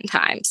 6,000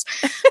 times.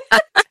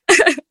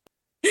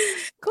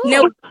 Cool.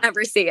 No one will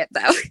ever see it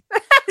though.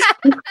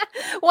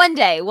 One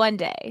day.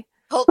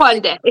 Hopefully.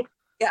 One day.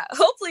 Yeah,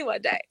 hopefully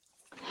one day.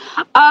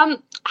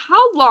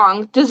 How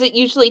long does it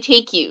usually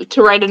take you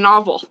to write a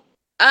novel?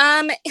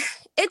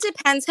 It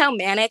depends how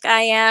manic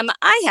I am.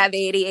 I have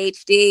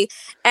ADHD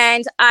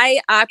and I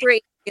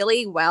operate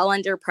really well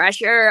under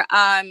pressure.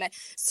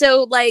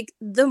 So like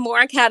the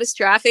more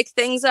catastrophic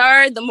things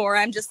are, the more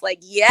I'm just like,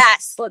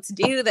 yes, let's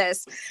do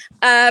this.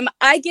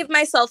 I give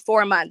myself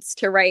 4 months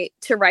to write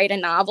a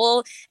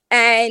novel,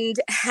 and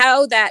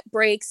how that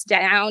breaks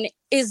down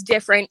is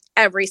different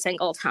every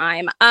single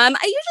time. I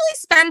usually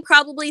spend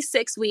probably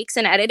 6 weeks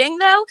in editing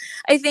though.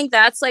 I think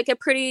that's like a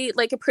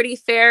pretty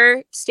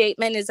fair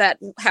statement, is that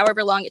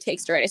however long it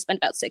takes to write, I spend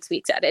about 6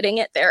 weeks editing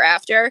it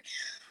thereafter.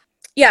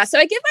 Yeah, so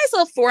I give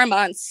myself 4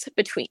 months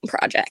between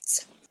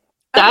projects.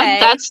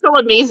 That's still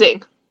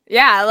amazing.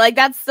 Yeah, like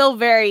that's still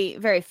very,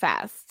 very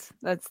fast.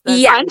 That's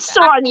yeah. I'm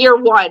still on year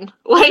 1.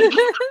 Like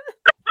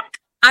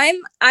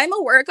I'm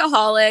a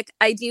workaholic.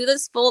 I do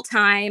this full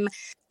time.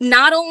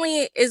 Not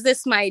only is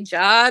this my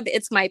job,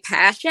 it's my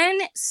passion.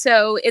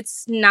 So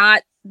it's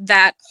not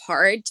that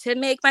hard to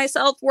make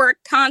myself work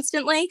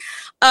constantly.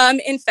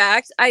 In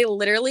fact, I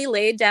literally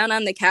laid down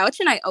on the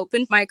couch and I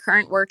opened my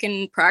current work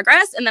in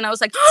progress. And then I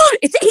was like, oh,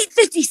 it's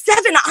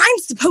 8:57. I'm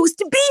supposed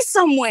to be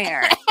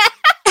somewhere.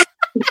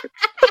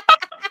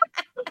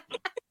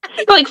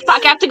 Like,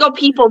 fuck, I have to go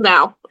people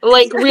now.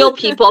 Like, real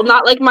people,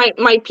 not like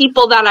my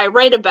people that I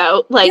write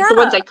about, like the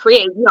ones I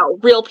create. No,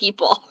 real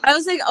people. I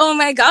was like, oh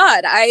my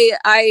God,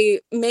 I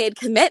made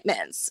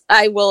commitments.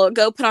 I will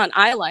go put on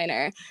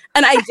eyeliner.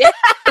 And I did.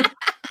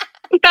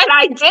 And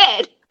I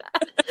did.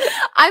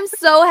 I'm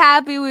so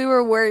happy we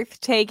were worth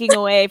taking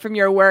away from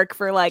your work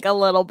for like a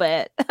little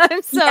bit.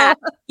 I'm so... Yeah,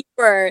 you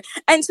were.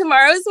 And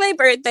tomorrow's my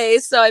birthday,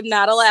 so I'm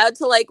not allowed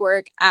to like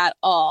work at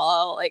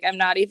all. Like I'm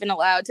not even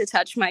allowed to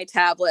touch my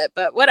tablet,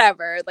 but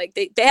whatever. Like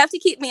they have to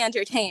keep me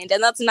entertained,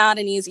 and that's not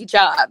an easy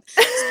job.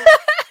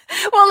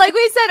 Well, like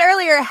we said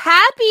earlier,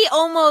 happy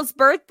almost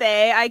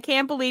birthday. I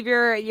can't believe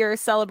you're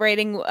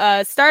celebrating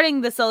starting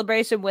the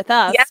celebration with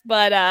us. Yeah.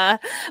 But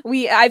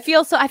I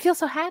feel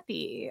so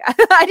happy.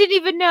 I didn't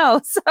even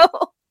know. So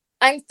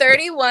I'm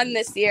 31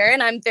 this year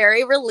and I'm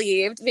very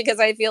relieved because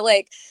I feel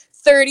like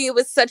 30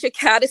 was such a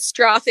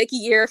catastrophic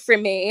year for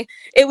me.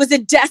 It was a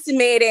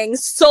decimating,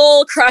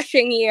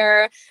 soul-crushing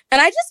year.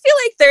 And I just feel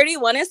like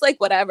 31 is like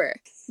whatever.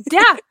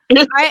 Yeah.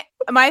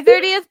 My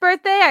 30th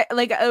birthday,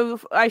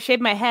 I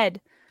shaved my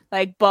head.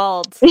 Like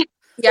bald.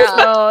 Yeah.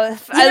 So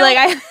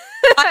I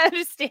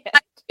understand. I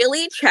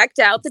really checked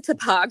out the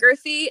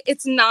topography.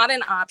 It's not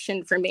an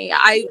option for me.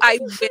 I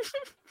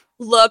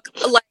look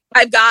like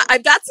I've got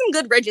some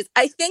good ridges.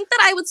 I think that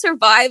I would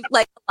survive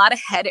like a lot of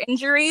head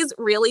injuries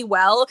really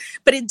well,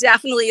 but it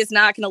definitely is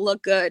not going to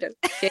look good.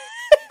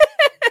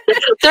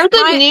 There's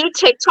a new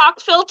TikTok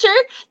filter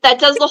that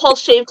does the whole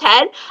shaved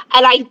head,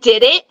 and I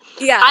did it.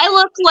 Yeah. I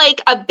look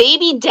like a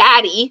baby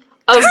daddy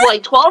of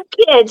like 12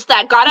 kids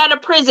that got out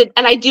of prison,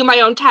 and I do my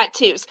own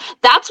tattoos.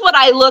 That's what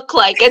I look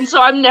like, and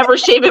so I'm never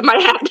shaving my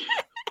head.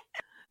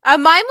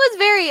 Mine was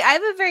I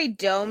have a very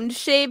domed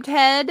shaved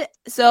head,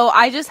 so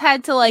I just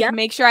had to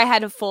make sure I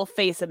had a full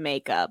face of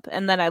makeup,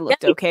 and then I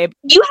looked okay.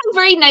 You have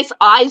very nice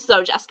eyes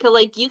though, Jessica.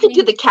 Like you can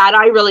do the cat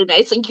eye really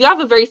nice. Like you have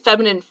a very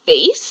feminine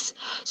face,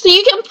 so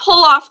you can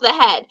pull off the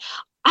head.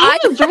 I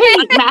have a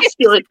very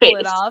masculine face. Pull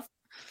it off.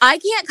 I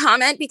can't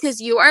comment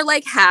because you are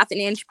like half an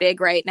inch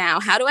big right now.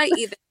 How do I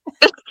even?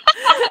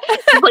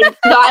 Like,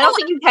 no, I don't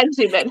think you can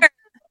zoom in.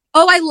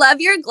 Oh, I love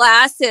your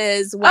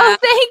glasses. Wow. Oh,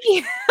 thank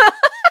you.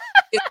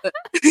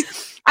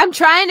 I'm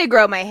trying to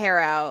grow my hair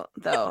out,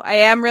 though. I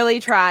am really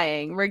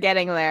trying. We're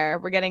getting there.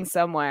 We're getting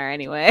somewhere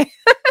anyway.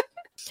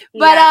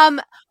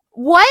 But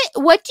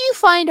what do you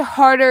find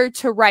harder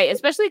to write,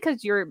 especially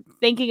because you're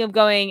thinking of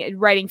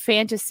writing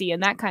fantasy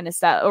and that kind of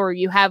stuff, or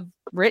you have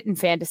written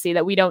fantasy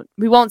that we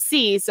won't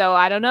see, so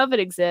I don't know if it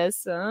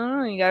exists.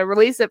 You gotta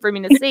release it for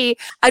me to see.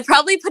 I'd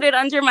probably put it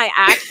under my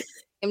actual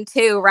name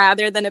too,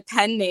 rather than a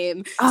pen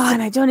name. Oh,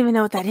 and I don't even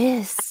know what that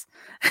is.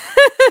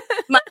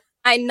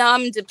 my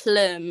nom de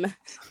plume.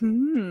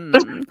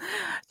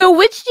 So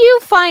which do you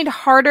find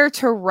harder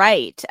to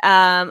write?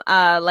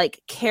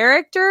 Like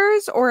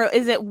characters, or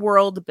is it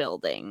world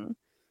building?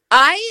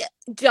 I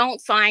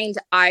don't find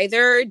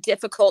either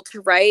difficult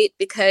to write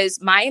because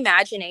my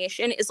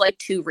imagination is like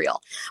too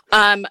real.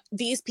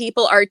 These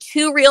people are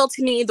too real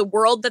to me. The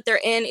world that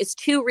they're in is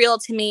too real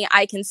to me.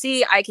 I can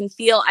see, I can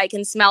feel, I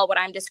can smell what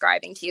I'm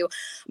describing to you.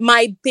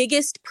 My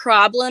biggest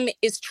problem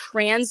is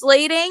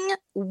translating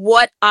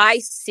what I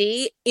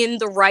see in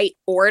the right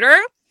order.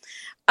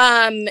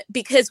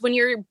 Because when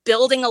you're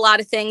building a lot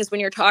of things,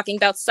 when you're talking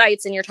about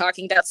sights and you're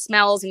talking about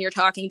smells and you're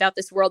talking about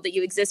this world that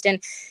you exist in,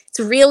 it's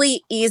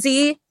really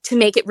easy to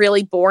make it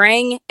really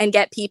boring and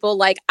get people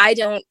like, I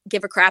don't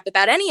give a crap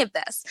about any of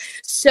this.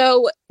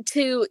 So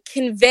to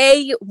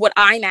convey what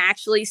I'm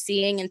actually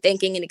seeing and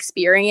thinking and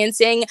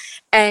experiencing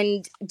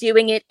and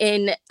doing it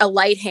in a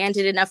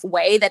light-handed enough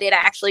way that it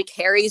actually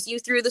carries you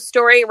through the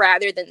story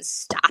rather than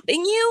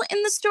stopping you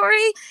in the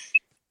story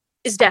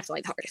is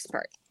definitely the hardest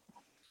part.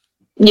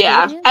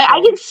 Yeah,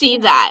 I can see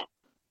that.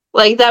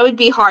 Like, that would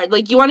be hard.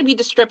 Like, you want to be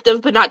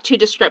descriptive, but not too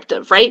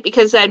descriptive, right?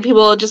 Because then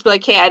people will just be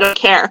like, hey, I don't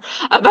care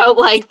about,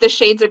 like, the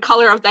shades of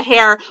color of the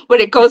hair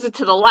when it goes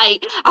into the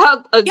light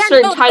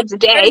certain times a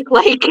day.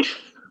 Like...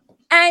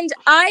 And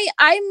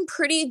I'm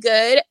pretty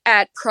good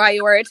at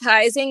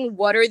prioritizing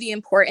what are the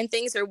important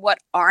things or what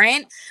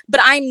aren't,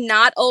 but I'm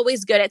not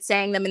always good at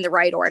saying them in the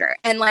right order.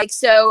 And like,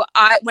 so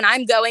when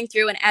I'm going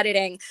through and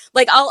editing,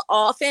 like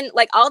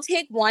I'll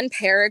take one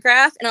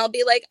paragraph and I'll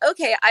be like,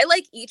 okay, I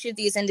like each of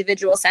these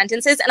individual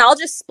sentences and I'll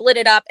just split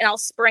it up and I'll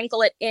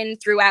sprinkle it in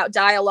throughout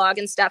dialogue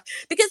and stuff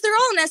because they're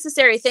all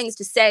necessary things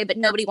to say, but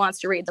nobody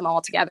wants to read them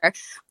all together.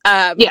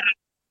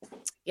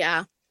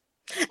 Yeah.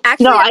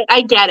 Actually, no,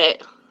 I get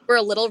it. We're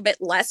a little bit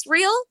less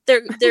real.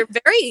 They're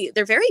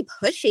very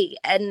pushy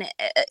and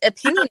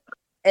opinionated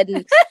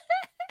and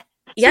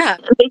yeah.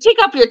 They take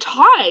up your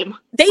time.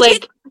 They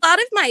take a lot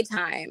of my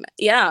time.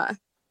 Yeah.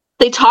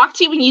 They talk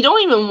to you when you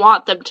don't even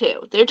want them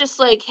to. They're just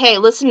like, hey,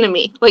 listen to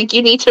me. Like,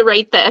 you need to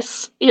write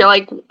this. You're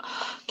like,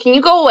 can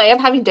you go away? I'm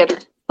having dinner.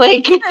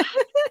 Like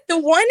the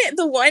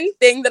one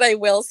thing that I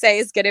will say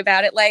is good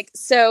about it, like,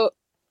 so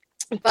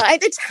by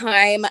the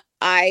time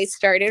I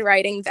started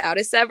writing Vow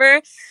to Sever,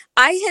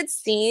 I had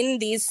seen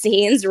these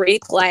scenes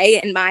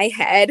replay in my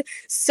head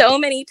so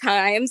many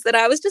times that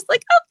I was just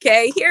like,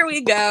 okay, here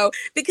we go.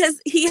 Because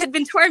he had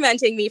been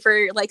tormenting me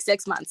for like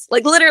 6 months,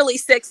 like literally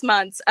 6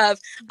 months of,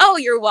 oh,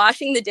 you're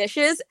washing the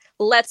dishes.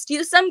 Let's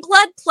do some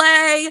blood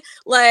play.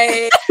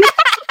 Like...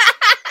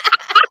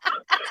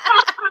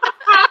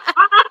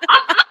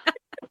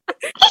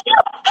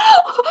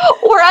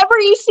 Wherever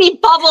you see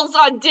bubbles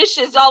on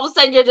dishes, all of a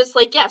sudden you're just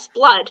like, yes,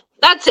 blood.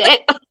 That's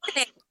it.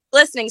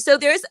 Listening. So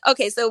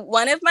so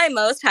one of my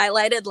most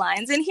highlighted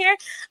lines in here,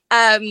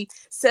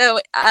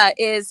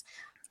 is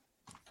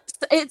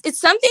it's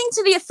something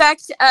to the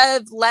effect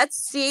of, let's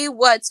see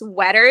what's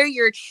wetter,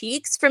 your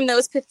cheeks from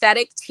those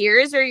pathetic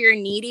tears or your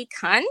needy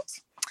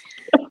cunt.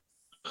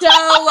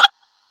 So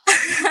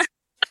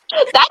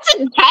that's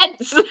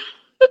intense.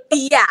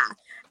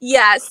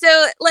 Yeah.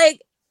 So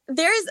like,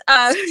 there's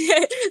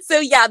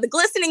the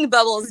glistening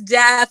bubbles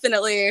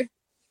definitely.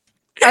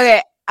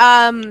 Okay.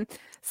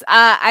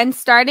 I'm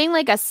starting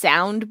like a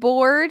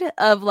soundboard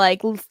of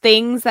like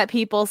things that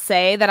people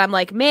say that I'm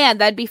like, man,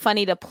 that'd be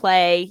funny to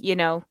play,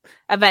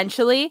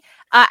 eventually.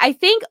 I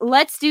think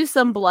let's do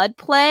some blood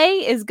play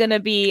is gonna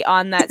be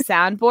on that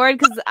soundboard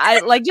because I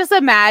like just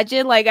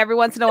imagine like every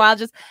once in a while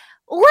just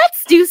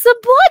let's do some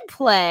blood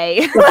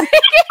play. Like, you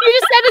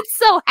just said it's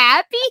so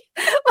happy.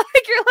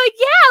 Like you're like,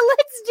 yeah,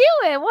 let's do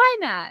it.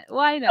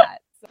 Why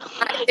not?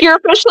 You're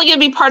officially going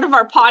to be part of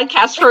our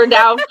podcast for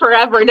now,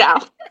 forever now.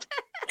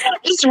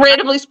 Just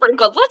randomly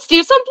sprinkled. Let's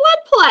do some blood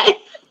play.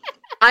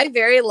 I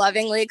very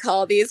lovingly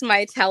call these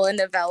my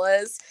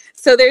telenovelas.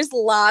 So there's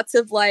lots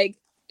of like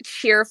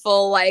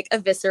cheerful like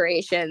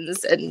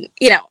eviscerations and,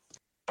 you know.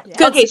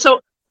 Yeah. Okay, so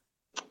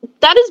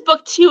that is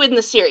book 2 in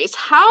the series.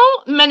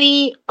 How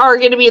many are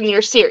going to be in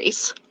your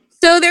series?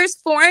 So there's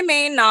 4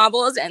 main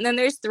novels and then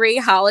there's 3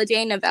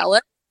 holiday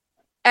novellas.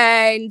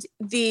 And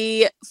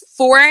the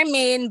 4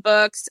 main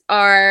books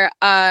are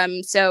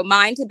so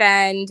Mind to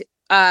Bend,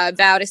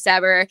 Vow to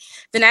Sever.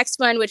 The next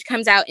one, which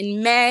comes out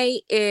in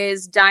May,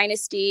 is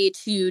Dynasty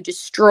to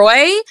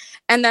Destroy.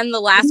 And then the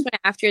last one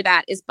after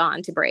that is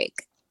Bond to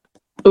Break.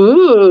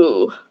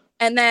 Ooh.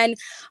 And then,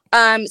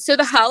 so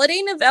the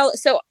holiday novella,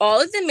 so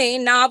all of the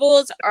main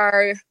novels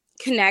are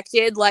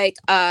connected, like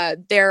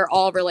they're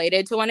all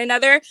related to one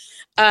another.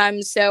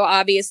 So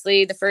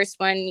obviously the first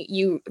one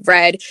you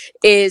read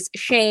is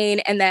Shane,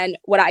 and then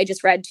what I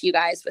just read to you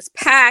guys was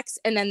Pax,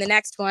 and then the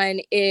next one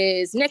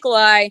is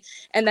Nikolai,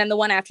 and then the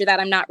one after that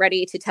I'm not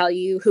ready to tell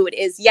you who it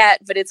is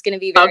yet, but it's going to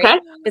be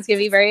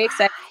very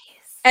exciting.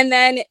 And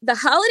then the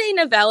holiday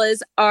novellas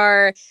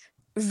are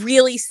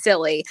really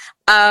silly.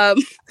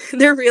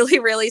 They're really,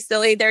 really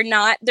silly. They're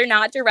not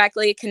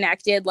directly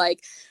connected,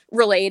 like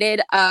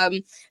related.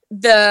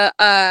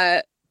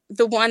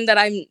 The one that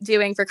I'm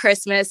doing for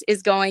Christmas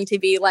is going to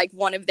be like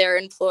one of their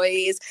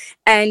employees,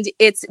 and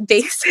it's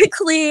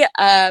basically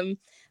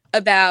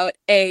about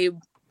a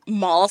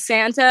mall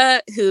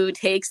Santa who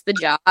takes the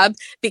job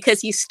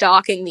because he's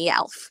stalking the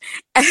elf.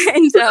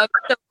 And so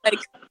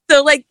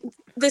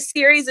the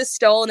series is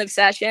Stolen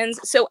Obsessions.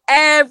 So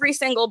every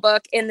single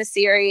book in the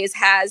series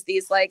has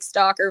these like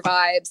stalker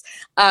vibes.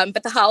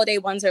 But the holiday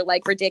ones are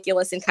like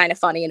ridiculous and kind of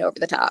funny and over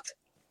the top.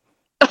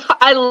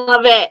 I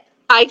love it.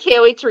 I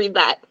can't wait to read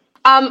that.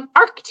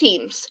 ARC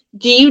teams.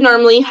 Do you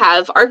normally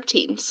have ARC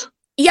teams?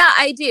 Yeah,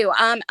 I do.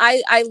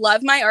 I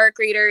love my ARC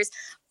readers.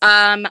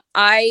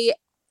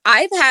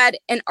 I've had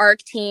an ARC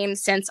team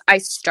since I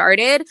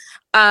started,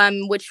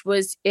 which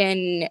was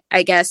in,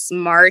 I guess,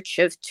 March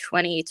of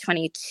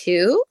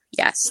 2022.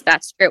 Yes,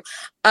 that's true.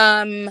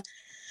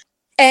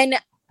 And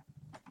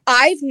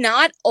I've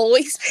not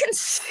always been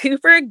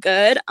super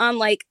good on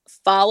like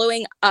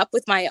following up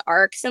with my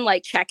ARCs and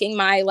like checking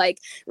my like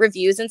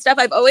reviews and stuff.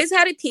 I've always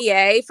had a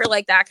PA for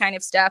like that kind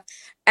of stuff.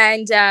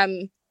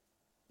 And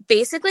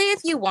basically,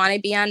 if you want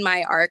to be on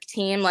my ARC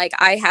team, like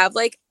I have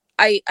like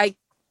I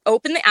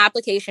open the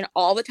application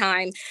all the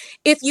time.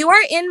 If you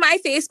are in my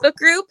Facebook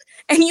group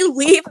and you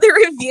leave the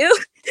review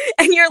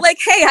and you're like,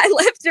 hey, I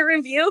left a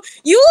review,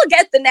 you will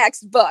get the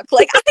next book.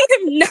 Like I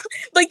am no,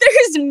 like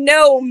there is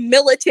no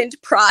militant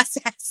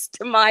process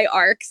to my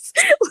ARCs.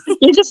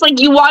 You're just like,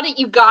 you want it,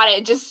 you got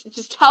it.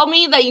 Just tell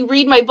me that you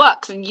read my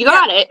books and you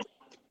got it.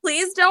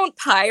 Please don't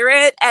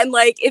pirate. And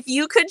like, if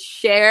you could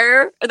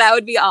share, that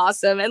would be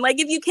awesome. And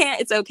like, if you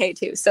can't, it's okay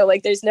too. So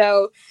like, there's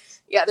no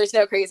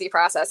crazy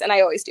process. And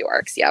I always do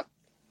ARCs. Yep.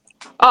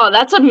 Oh,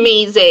 that's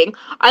amazing.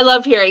 I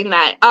love hearing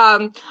that.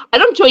 I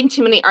don't join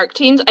too many ARC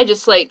teams. I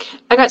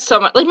got so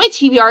much, like my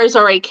TBR is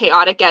already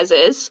chaotic as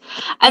is.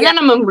 And then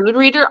I'm a mood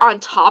reader on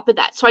top of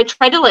that. So I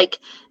try to like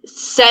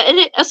set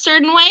it a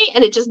certain way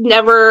and it just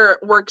never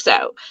works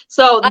out.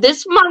 So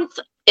this month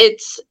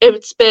it's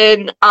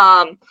been,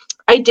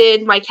 I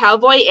did my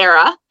cowboy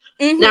era.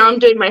 Mm-hmm. Now I'm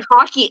doing my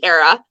hockey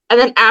era. And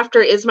then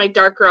after is my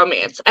dark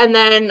romance. And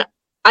then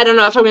I don't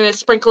know if I'm going to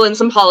sprinkle in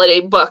some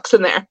holiday books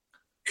in there.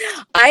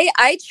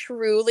 I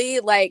truly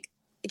like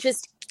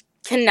just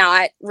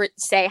cannot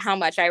say how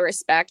much I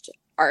respect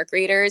ARC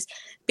readers,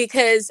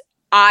 because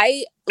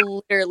I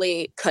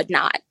literally could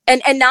not,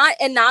 and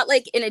not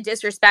like in a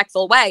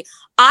disrespectful way.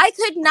 I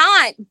could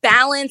not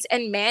balance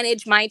and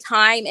manage my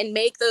time and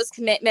make those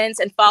commitments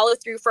and follow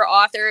through for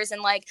authors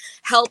and like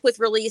help with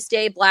release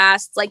day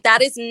blasts. Like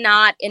that is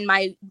not in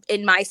my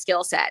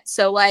skill set.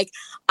 So like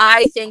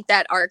I think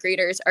that ARC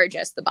readers are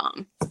just the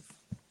bomb.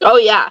 Oh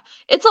yeah,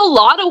 it's a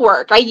lot of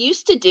work. I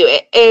used to do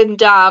it, and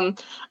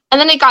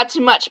then it got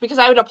too much because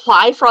I would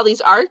apply for all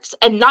these ARCs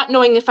and not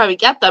knowing if I would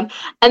get them,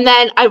 and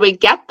then I would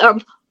get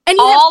them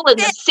all in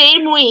the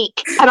same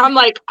week, and I'm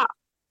like,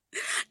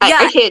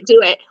 I can't do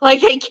it.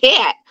 Like I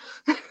can't.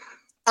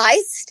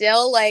 I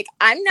still like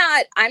I'm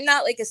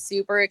not like a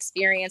super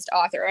experienced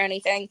author or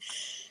anything,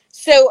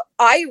 so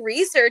I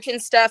research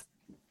and stuff,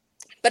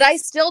 but I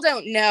still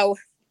don't know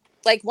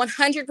like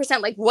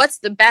 100% like what's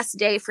the best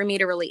day for me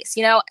to release,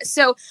 you know?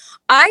 So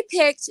I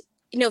picked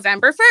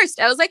November 1st.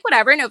 I was like,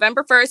 whatever,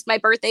 November 1st, my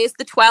birthday is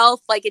the 12th.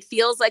 Like it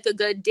feels like a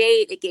good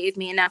date. It gave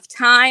me enough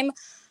time.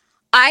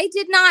 I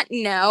did not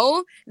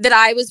know that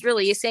I was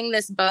releasing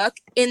this book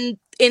in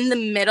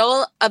the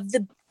middle of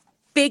the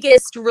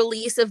biggest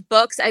release of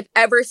books I've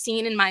ever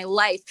seen in my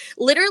life.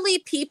 Literally,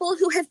 people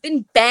who have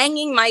been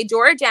banging my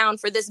door down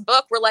for this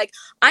book were like,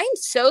 I'm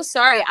so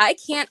sorry, I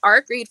can't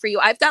ARC read for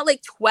you. I've got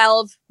like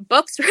 12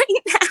 books right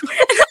now.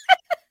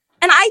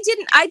 And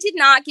I did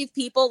not give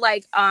people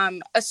like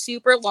a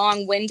super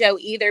long window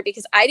either,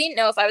 because I didn't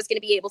know if I was going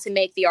to be able to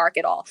make the ARC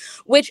at all,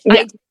 which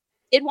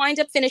did wind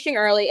up finishing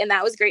early, and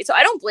that was great. So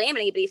I don't blame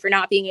anybody for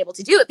not being able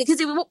to do it, because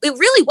it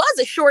really was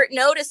a short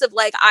notice of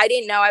like, I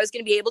didn't know I was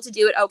going to be able to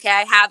do it. Okay,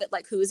 I have it.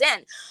 Like, who's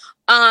in?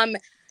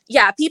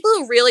 Yeah, people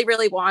who really,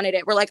 really wanted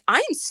it were like, I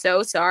am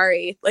so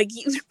sorry. Like,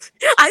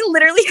 I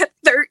literally have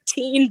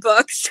 13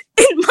 books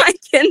in my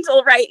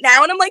Kindle right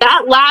now. And I'm like,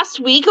 that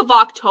last week of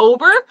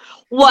October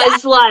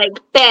was like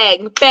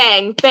bang,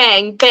 bang,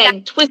 bang,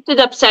 bang, Twisted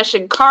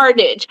Obsession,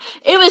 Carnage.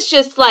 It was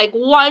just like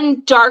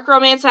one dark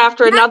romance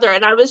after another.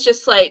 And I was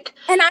just like,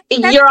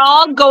 you're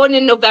all going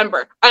in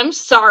November. I'm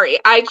sorry.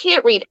 I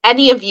can't read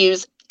any of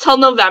yous till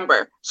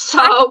November.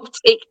 So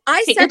take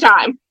your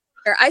time.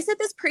 I set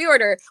this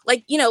pre-order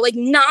like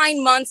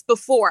 9 months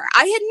before.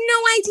 I had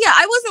no idea.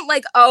 I wasn't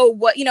like, oh,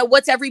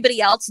 what's everybody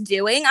else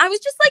doing? I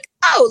was just like,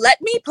 oh,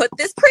 let me put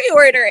this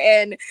pre-order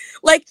in.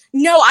 Like,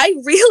 no, I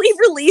really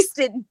released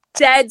it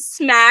dead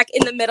smack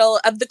in the middle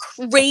of the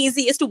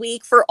craziest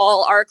week for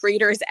all ARC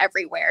readers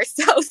everywhere.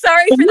 So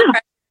sorry for the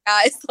pressure,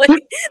 guys.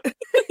 Like,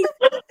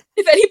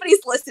 if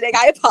anybody's listening,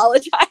 I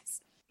apologize.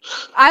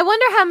 I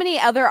wonder how many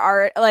other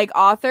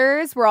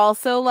authors were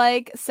also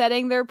like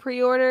setting their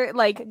pre-order,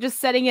 like just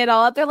setting it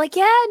all up. They're like,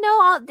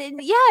 around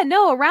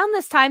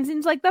this time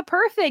seems like the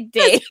perfect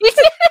date.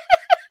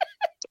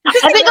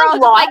 I think a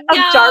lot of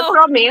dark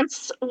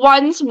romance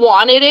ones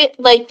wanted it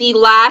like the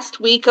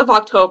last week of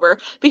October,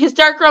 because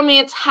dark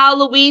romance,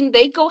 Halloween,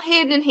 they go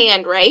hand in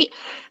hand, right?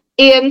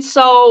 And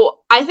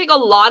so I think a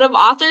lot of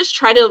authors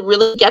try to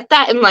really get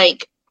that and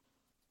like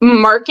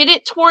market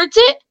it towards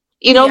it.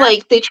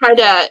 Like they try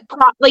to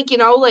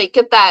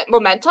get that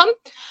momentum,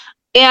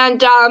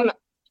 and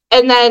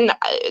then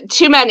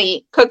too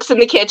many cooks in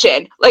the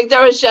kitchen. Like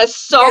there was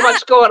just so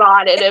much going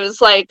on, and it was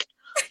like,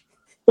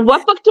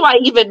 what book do I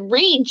even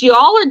read? You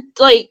all are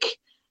like,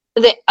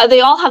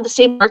 they all have the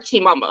same ARC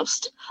team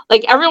almost.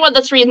 Like everyone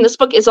that's reading this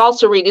book is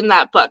also reading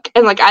that book,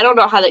 and like I don't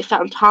know how they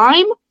found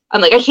time.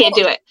 I'm like, I can't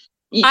do it.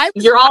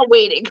 You're all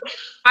waiting.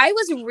 I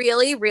was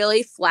really,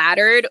 really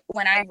flattered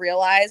when I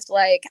realized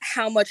like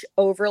how much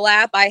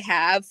overlap I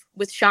have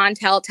with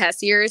Chantel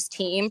Tessier's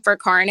team for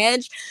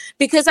Carnage,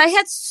 because I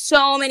had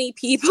so many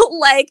people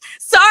like,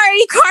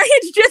 sorry,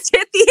 Carnage just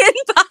hit the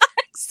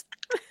inbox.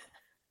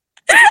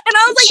 And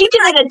I was like, she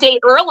did it a day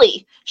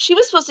early. She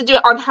was supposed to do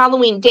it on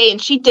Halloween Day,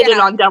 and she did it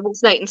on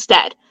Devil's Night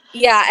instead.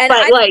 Yeah, and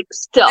I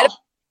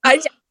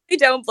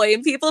don't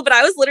blame people, but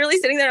I was literally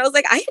sitting there and I was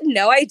like, I had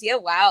no idea.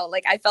 Wow.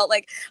 Like I felt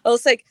like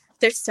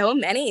there's so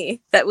many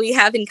that we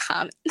have in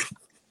common.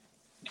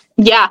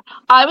 Yeah,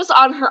 I was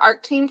on her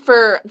ARC team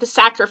for The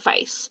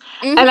Sacrifice,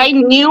 and I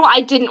knew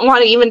I didn't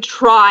want to even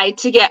try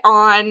to get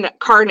on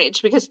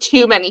Carnage because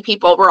too many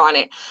people were on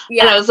it.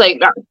 Yeah. And I was like,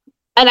 no.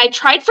 And I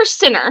tried for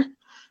Sinner,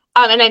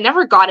 and I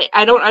never got it.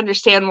 I don't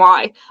understand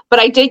why, but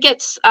I did get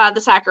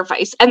The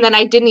Sacrifice, and then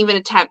I didn't even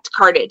attempt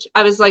Carnage.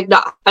 I was like,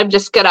 no, I'll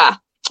just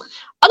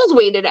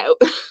wait it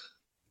out.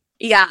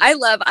 Yeah, I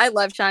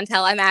love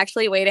Chantel. I'm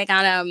actually waiting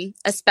on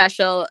a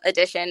special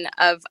edition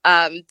of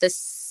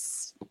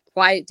this.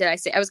 Why did I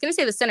say? I was going to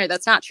say The Sinner.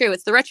 That's not true.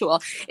 It's The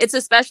Ritual. It's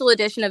a special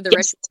edition of The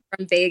Ritual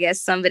from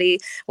Vegas.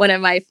 One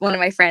of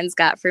my friends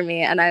got for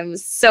me, and I'm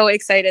so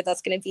excited.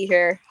 That's going to be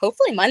here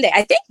hopefully Monday.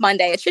 I think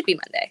Monday. It should be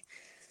Monday.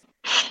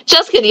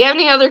 Jessica, do you have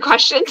any other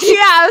questions? Yeah,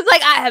 I was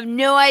like, I have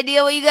no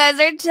idea what you guys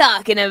are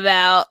talking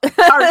about.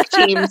 ARC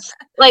teams.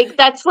 Like,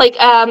 that's like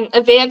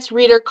advanced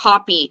reader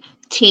copy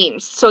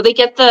teams. So they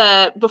get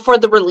before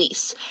the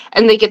release,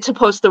 and they get to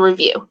post the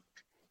review.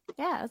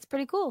 Yeah, that's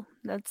pretty cool.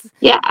 That's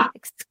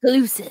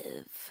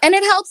exclusive. And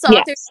it helps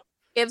authors,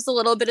 gives a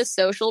little bit of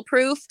social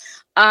proof.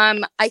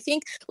 I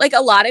think like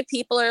a lot of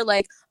people are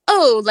like,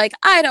 oh, like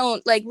I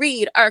don't like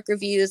read ARC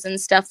reviews and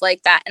stuff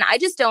like that. And I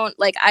just don't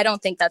I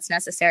don't think that's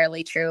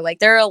necessarily true. Like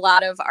there are a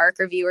lot of ARC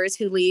reviewers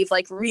who leave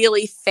like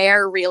really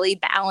fair, really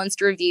balanced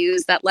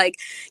reviews that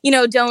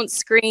don't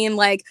scream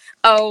like,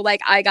 oh,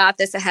 like I got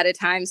this ahead of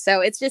time.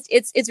 So it's just,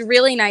 it's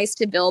really nice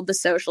to build the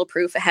social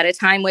proof ahead of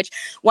time, which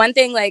one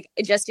thing like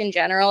just in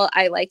general,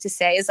 I like to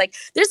say is like,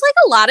 there's like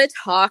a lot of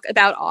talk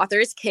about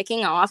authors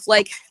kicking off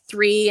like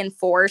 3 and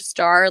 4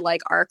 star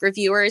like ARC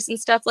reviewers and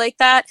stuff like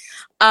that.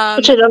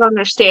 Which I don't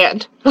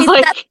understand.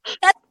 That's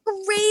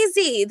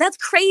crazy. That's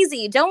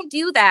crazy. Don't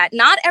do that.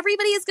 Not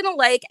everybody is going to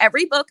like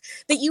every book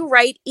that you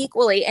write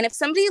equally. And if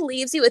somebody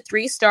leaves you a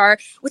 3-star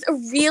with a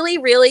really,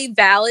 really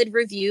valid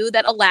review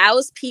that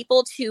allows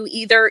people to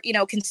either,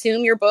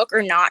 consume your book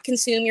or not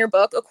consume your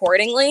book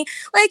accordingly,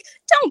 like,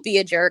 don't be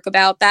a jerk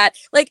about that.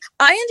 Like,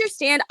 I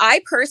understand.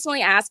 I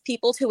personally ask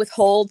people to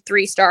withhold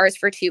 3 stars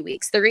for 2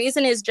 weeks. The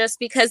reason is just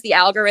because the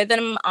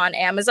algorithm on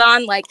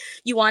Amazon, like,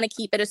 you want to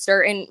keep it a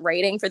certain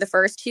rating for the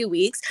first 2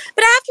 weeks.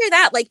 But after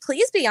that, like,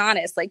 please be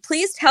honest. Like,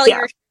 please tell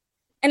your.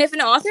 And if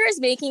an author is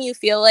making you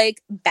feel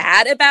like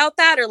bad about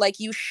that, or like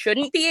you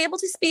shouldn't be able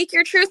to speak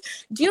your truth,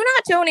 do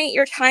not donate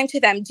your time to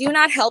them. Do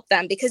not help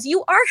them, because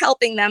you are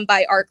helping them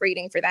by ARC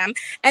reading for them.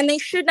 And they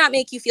should not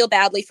make you feel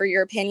badly for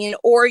your opinion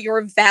or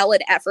your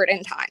valid effort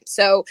and time.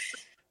 So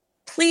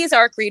please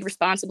ARC read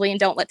responsibly and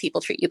don't let people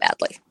treat you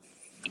badly.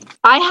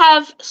 I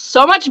have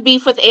so much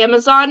beef with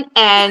Amazon,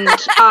 and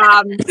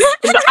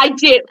I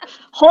do.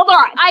 Hold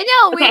on. I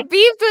know we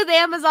beefed with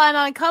Amazon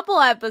on a couple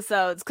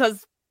episodes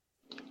because.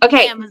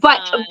 Okay, Amazon.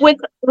 But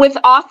with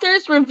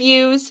authors,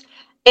 reviews,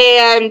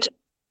 and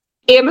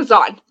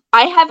Amazon,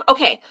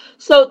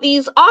 so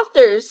these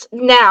authors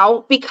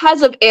now,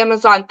 because of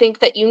Amazon, think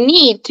that you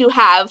need to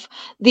have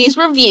these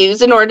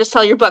reviews in order to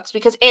sell your books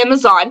because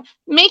Amazon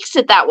makes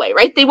it that way,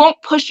 right? They won't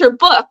push your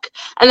book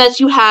unless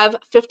you have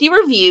 50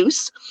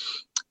 reviews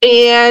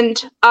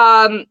and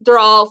they're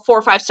all 4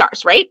 or 5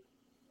 stars, right?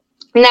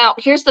 Now,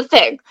 here's the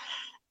thing.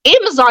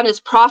 Amazon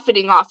is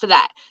profiting off of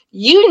that.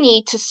 You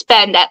need to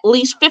spend at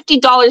least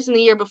 $50 in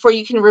the year before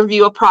you can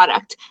review a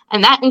product,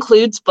 and that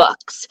includes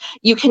books.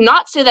 You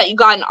cannot say that you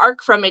got an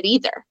arc from it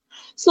either.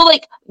 So,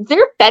 like,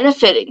 they're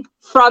benefiting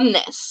from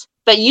this,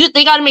 but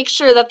they got to make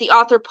sure that the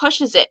author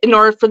pushes it in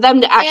order for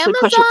them to actually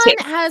push it too.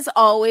 Amazon has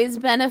always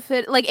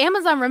benefited. Like,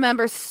 Amazon,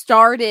 remember,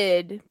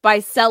 started by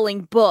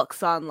selling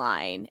books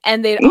online,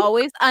 and they'd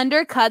always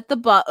undercut the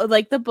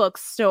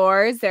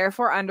bookstores,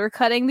 therefore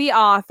undercutting the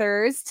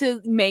authors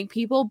to make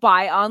people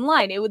buy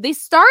online. They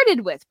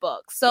started with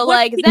books, so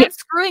them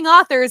screwing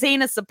authors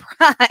ain't a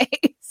surprise.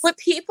 What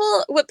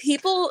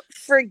people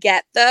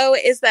forget though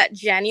is that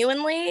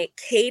genuinely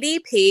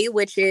KDP,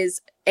 which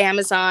is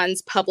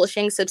Amazon's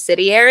publishing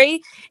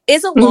subsidiary,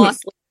 is a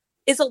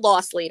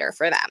loss leader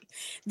for them.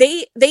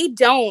 They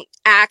don't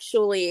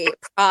actually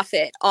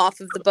profit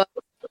off of the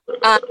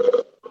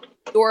book.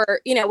 Or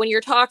when you're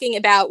talking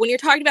about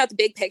the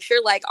big picture,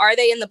 like, are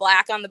they in the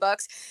black on the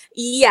books?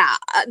 Yeah,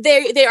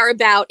 they are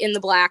about in the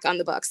black on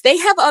the books. They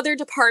have other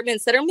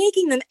departments that are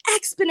making them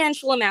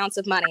exponential amounts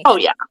of money. Oh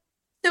yeah.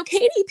 So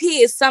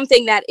KDP is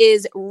something that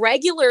is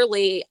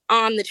regularly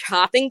on the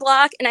chopping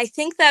block. And I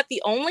think that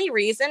the only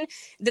reason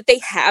that they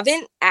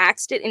haven't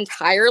axed it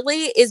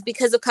entirely is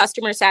because of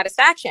customer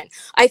satisfaction.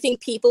 I think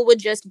people would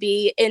just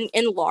be in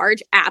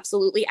large,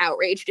 absolutely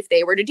outraged if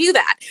they were to do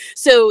that.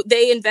 So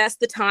they invest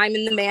the time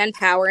and the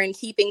manpower in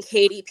keeping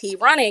KDP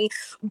running.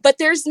 But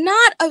there's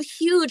not a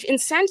huge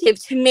incentive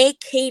to make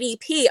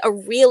KDP a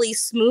really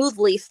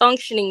smoothly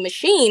functioning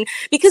machine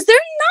because they're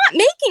not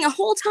making a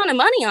whole ton of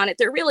money on it.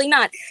 They're really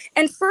not.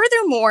 And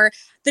furthermore,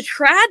 the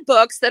trad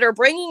books that are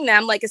bringing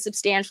them like a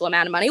substantial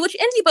amount of money, which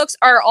indie books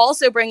are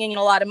also bringing in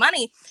a lot of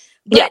money,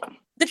 but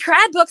the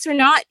trad books are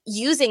not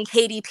using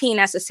KDP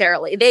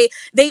necessarily. They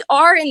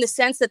are in the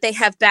sense that they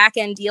have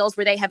back-end deals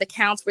where they have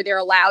accounts where they're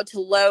allowed to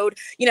load,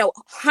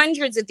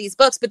 hundreds of these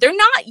books, but they're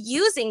not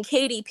using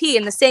KDP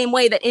in the same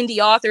way that indie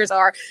authors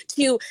are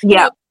to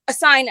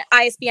assign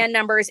ISBN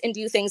numbers and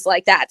do things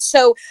like that.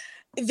 So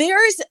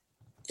there's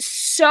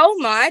so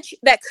much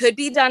that could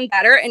be done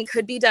better and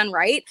could be done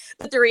right.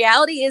 But the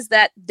reality is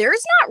that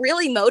there's not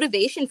really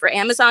motivation for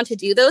Amazon to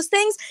do those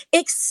things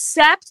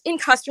except in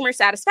customer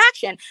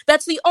satisfaction.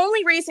 That's the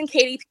only reason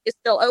KDP is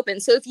still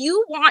open. So if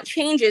you want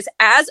changes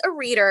as a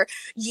reader,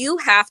 you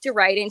have to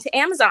write into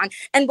Amazon.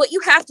 And what you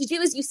have to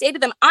do is you say to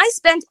them, I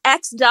spent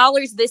X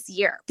dollars this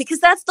year, because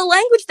that's the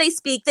language they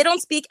speak. They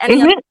don't speak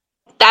any other.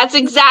 That's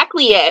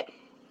exactly it.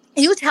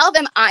 You tell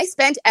them, I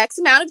spent X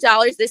amount of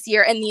dollars this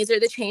year, and these are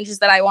the changes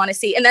that I want to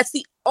see. And that's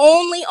the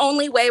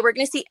only way we're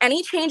going to see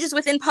any changes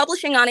within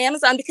publishing on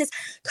Amazon, because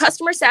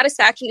customer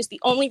satisfaction is the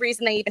only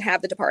reason they even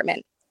have the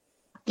department.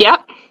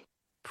 Yep.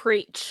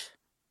 Preach.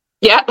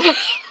 Yep. But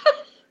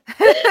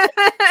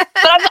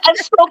I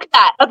spoke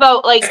that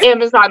about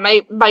Amazon,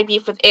 my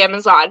beef with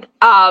Amazon.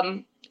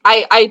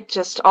 I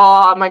just,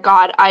 oh my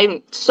God,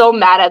 I'm so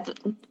mad at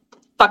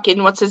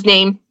fucking, what's his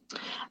name?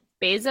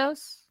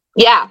 Bezos?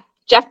 Yeah.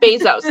 Jeff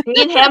Bezos.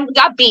 Me and him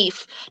got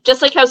beef.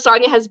 Just like how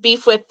Sonia has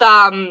beef with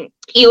Elon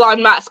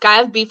Musk. I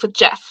have beef with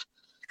Jeff.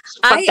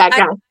 Fuck that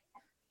guy. I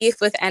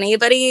beef with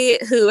anybody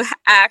who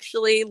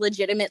actually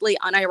legitimately,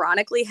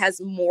 unironically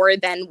has more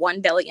than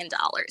 $1 billion.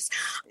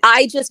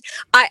 I just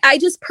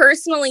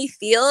personally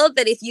feel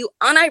that if you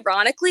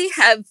unironically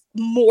have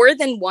more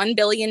than $1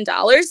 billion,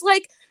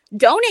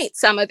 donate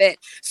some of it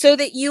so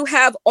that you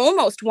have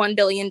almost $1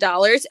 billion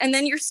and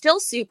then you're still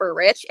super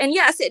rich. And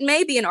yes, it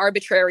may be an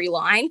arbitrary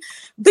line,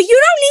 but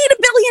you don't need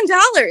 $1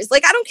 billion.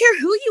 I don't care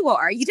who you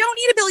are. You don't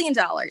need $1 billion.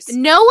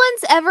 No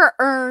one's ever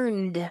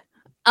earned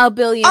 $1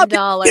 billion.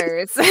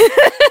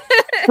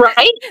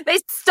 Right? They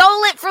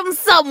stole it from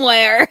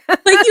somewhere.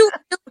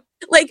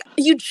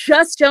 You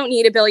just don't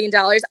need $1 billion.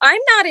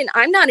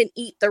 I'm not an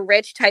eat the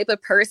rich type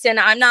of person.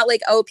 I'm not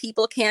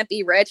people can't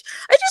be rich.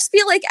 I just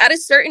feel like at a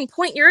certain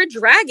point you're a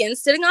dragon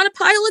sitting on a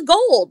pile of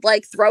gold.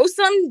 Throw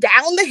some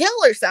down the hill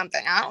or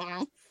something. I don't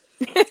know.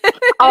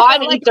 Oh,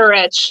 I'm eat the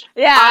rich.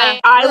 Yeah,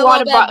 I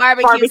want a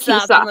barbecue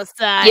sauce on the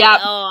side. Yep.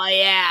 Oh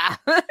yeah.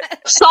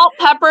 Salt,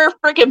 pepper,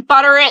 freaking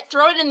butter it.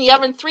 Throw it in the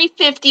oven,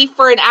 350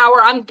 for an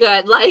hour. I'm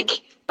good. But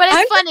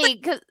it's funny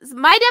because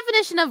my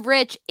definition of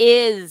rich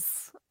is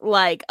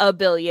 $1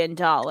 billion.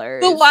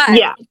 But why?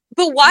 Yeah.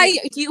 But why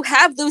do you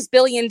have those $1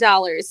 billion? You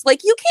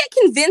can't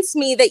convince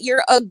me that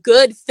you're a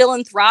good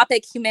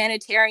philanthropic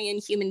humanitarian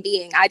human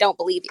being. I don't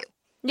believe you.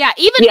 Yeah,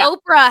 even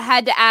Oprah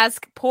had to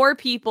ask poor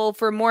people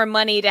for more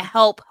money to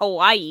help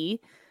Hawaii.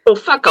 Oh,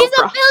 fuck He's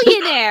Oprah. a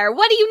billionaire.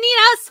 What do you need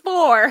us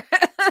for?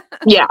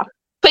 Yeah.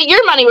 Put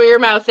your money where your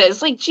mouth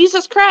is. Like,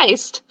 Jesus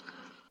Christ.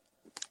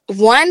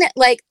 One,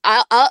 like,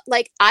 I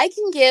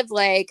can give,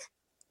 like,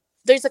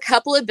 there's a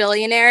couple of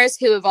billionaires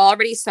who have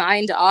already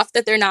signed off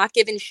that they're not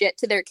giving shit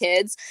to their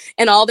kids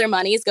and all their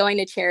money is going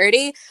to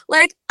charity.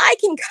 Like, I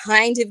can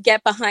kind of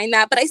get behind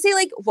that, but I say,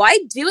 like, why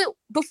do it?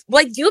 Do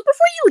it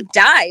before you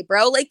die,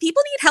 bro. Like,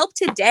 people need help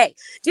today.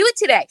 Do it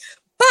today.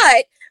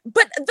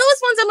 But those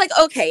ones, I'm like,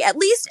 okay, at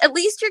least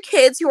your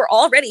kids who are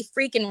already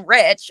freaking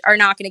rich are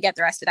not going to get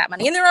the rest of that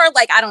money. And there are,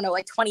 like, I don't know,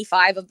 like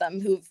 25 of them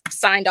who've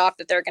signed off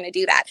that they're going to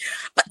do that.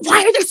 But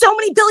why are there so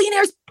many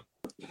billionaires?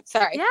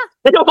 Sorry. Yeah.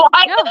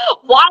 Why? No.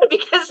 Why?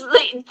 Because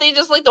they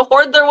just like to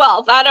hoard their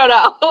wealth. I don't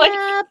know. Like,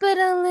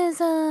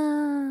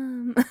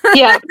 capitalism.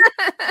 yeah.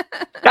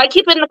 Gotta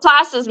keep it in the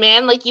classes,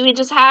 man. Like, you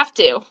just have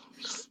to.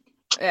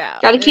 Yeah.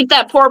 Gotta keep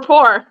that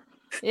poor.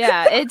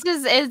 Yeah.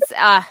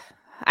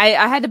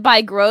 I had to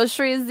buy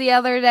groceries the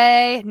other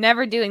day.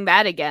 Never doing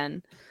that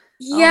again.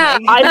 Yeah.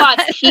 Oh I bought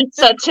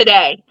pizza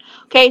today.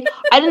 Okay.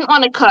 I didn't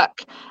want to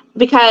cook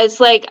because,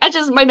 like,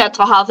 my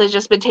mental health has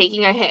just been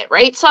taking a hit,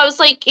 right? So I was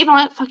like, you know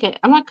what? Fuck it.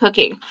 I'm not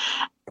cooking.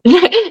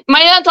 My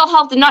mental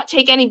health did not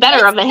take any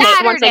better of a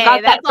hit once I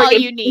got That's that. all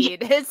you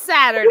need. It's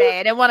Saturday.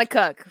 I didn't want to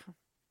cook.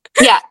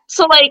 Yeah.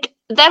 So, like,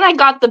 then I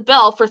got the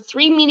bill for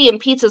 3 medium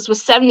pizzas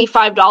was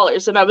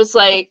 $75, and I was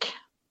like,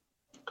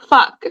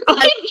 fuck.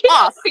 Like,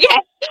 okay.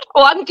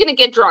 Well, I'm gonna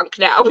get drunk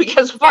now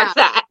because fuck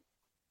that.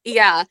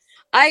 Yeah.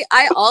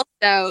 I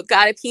also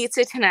got a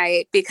pizza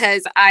tonight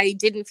because I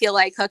didn't feel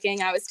like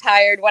cooking. I was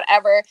tired,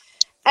 whatever.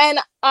 And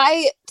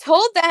I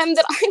told them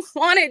that I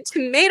wanted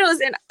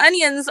tomatoes and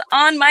onions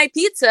on my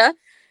pizza.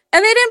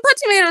 And they didn't put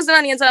tomatoes and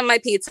onions on my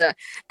pizza.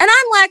 And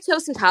I'm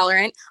lactose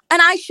intolerant.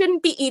 And I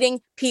shouldn't be eating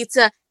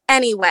pizza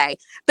anyway.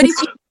 But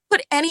if you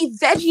put any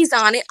veggies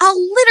on it,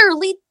 I'll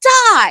literally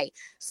die.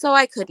 So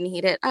I couldn't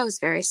eat it. I was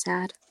very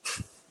sad.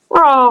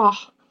 Oh.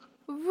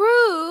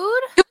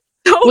 Rude.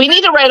 We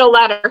need to write a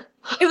letter.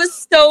 It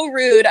was so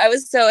rude. I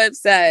was so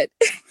upset.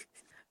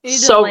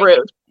 So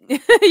rude.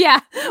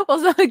 Yeah. Well,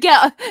 so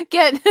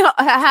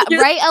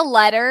write a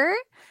letter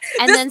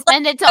and then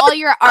send it to all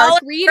your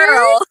ARC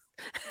readers.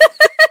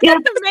 Yeah.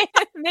 Make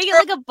it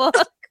like a book.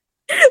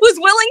 Was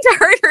willing to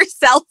hurt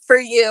herself for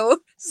you,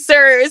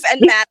 sirs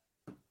and Matt.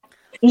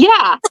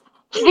 Yeah.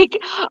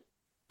 Like,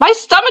 my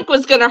stomach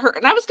was gonna hurt,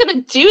 and I was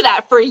gonna do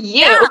that for you.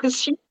 Yeah.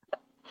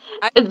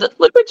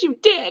 Look what you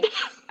did.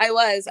 I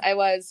was.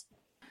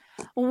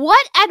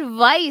 What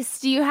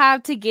advice do you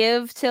have to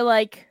give to,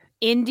 like,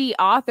 indie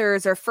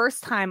authors or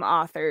first-time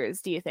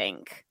authors, do you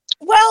think?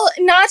 Well,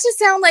 not to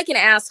sound like an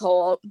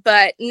asshole,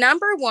 but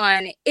number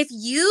one, if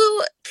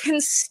you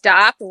can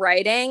stop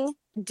writing,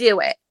 do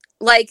it.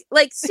 Like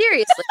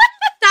seriously,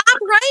 stop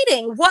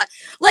writing. What?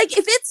 Like,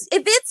 if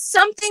it's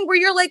something where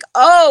you're like,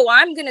 oh,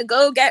 I'm gonna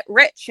go get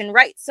rich and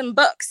write some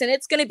books and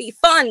it's gonna be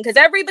fun because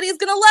everybody's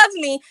gonna love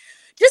me.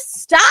 Just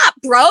stop,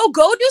 bro.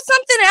 Go do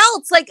something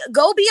else. Like,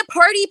 go be a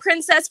party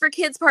princess for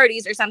kids'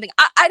 parties or something.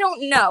 I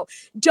don't know.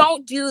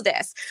 Don't do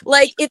this.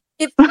 Like, if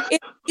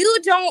you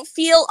don't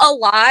feel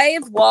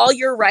alive while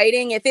you're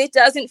writing, if it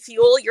doesn't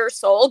fuel your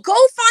soul, go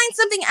find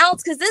something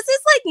else. Because this is,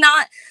 like,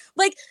 not,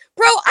 like,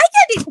 bro, I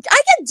get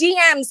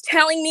DMs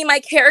telling me my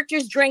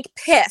characters drink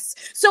piss.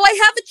 So I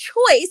have a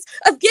choice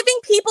of giving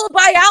people a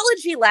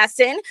biology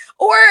lesson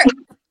or...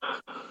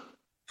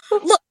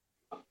 Look,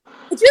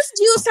 just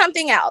do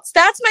something else.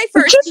 That's my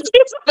first.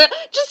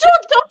 Just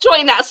don't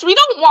join us. We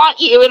don't want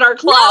you in our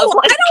club. No,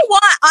 like...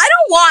 I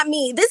don't want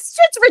me. This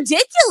shit's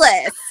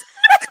ridiculous.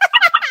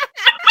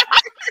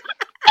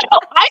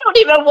 I don't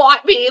even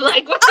want me.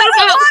 Like, what I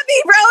don't want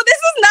me, bro. This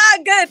is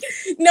not good.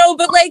 No,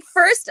 but, like,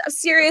 first,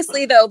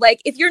 seriously though,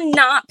 like, if you're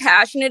not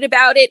passionate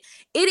about it,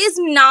 it is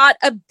not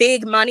a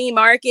big money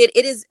market.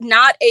 It is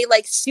not a,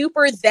 like,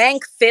 super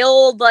thank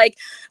filled, like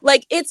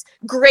it's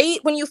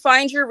great when you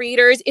find your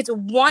readers. It's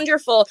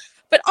wonderful.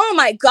 But oh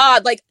my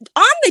God, like,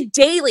 on the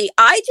daily,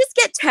 I just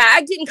get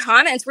tagged in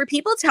comments where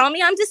people tell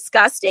me I'm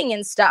disgusting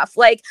and stuff.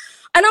 Like,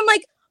 and I'm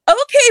like,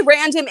 okay,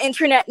 random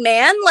internet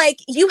man, like,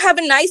 you have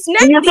a nice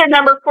neck. User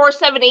number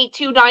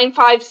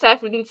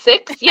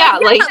 478295776. Yeah,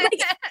 like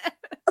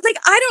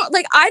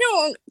I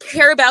don't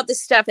care about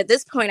this stuff at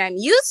this point. I'm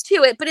used to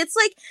it, but it's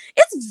like,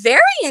 it's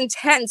very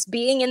intense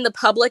being in the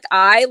public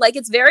eye. Like,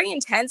 it's very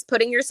intense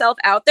putting yourself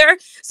out there.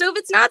 So if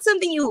it's not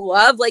something you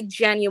love, like,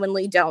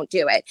 genuinely don't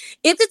do it.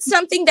 If it's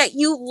something that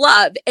you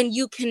love and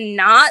you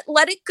cannot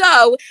let it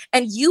go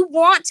and you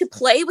want to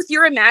play with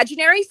your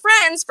imaginary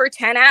friends for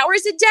 10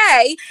 hours a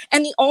day,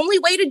 and the only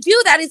way to do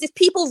that is if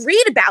people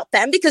read about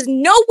them, because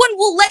no one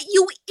will let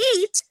you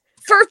eat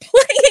for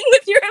playing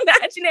with your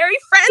imaginary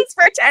friends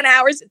for 10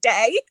 hours a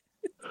day.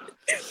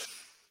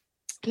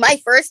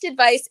 My first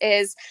advice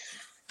is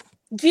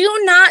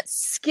Do not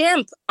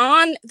skimp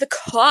on the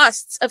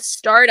costs of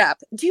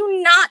startup.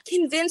 Do not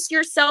convince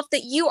yourself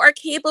that you are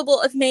capable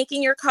of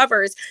making your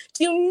covers.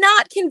 Do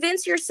not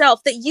convince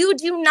yourself that you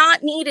do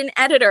not need an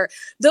editor.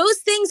 Those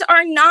things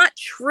are not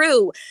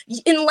true.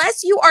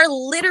 Unless you are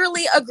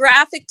literally a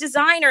graphic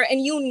designer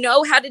and you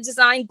know how to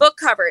design book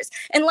covers,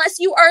 unless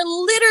you are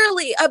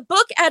literally a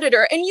book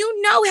editor and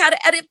you know how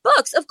to edit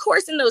books, of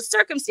course, in those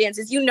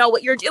circumstances, you know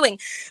what you're doing.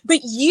 But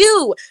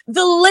you,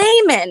 the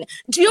layman,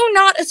 do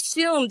not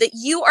assume that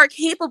you are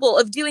capable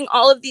of doing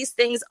all of these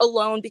things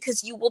alone,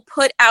 because you will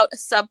put out a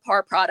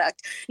subpar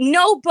product.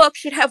 No book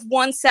should have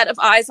one set of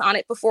eyes on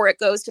it before it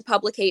goes to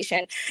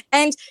publication.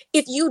 And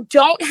if you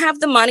don't have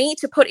the money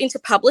to put into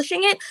publishing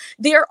it,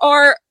 there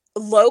are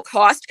low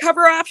cost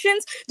cover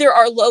options, there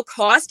are low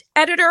cost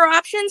editor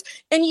options,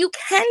 and you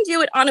can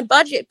do it on a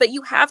budget, but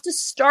you have to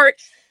start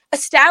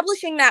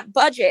establishing that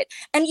budget.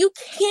 And you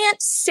can't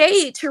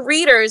say to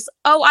readers,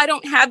 oh, I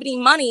don't have any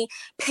money,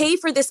 pay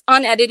for this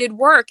unedited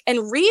work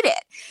and read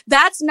it.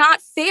 That's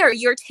not fair.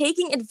 You're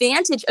taking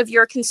advantage of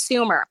your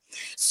consumer.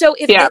 So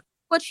if that's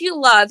what you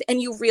love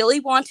and you really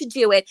want to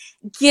do it,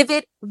 give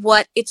it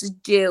what it's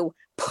due.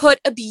 Put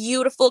a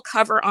beautiful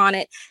cover on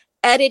it.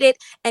 Edit it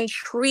and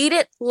treat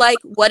it like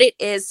what it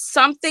is,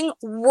 something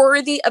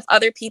worthy of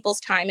other people's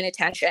time and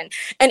attention.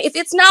 And if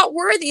it's not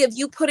worthy of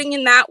you putting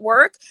in that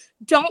work,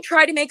 don't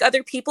try to make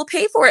other people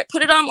pay for it.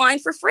 Put it online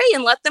for free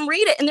and let them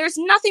read it. And there's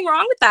nothing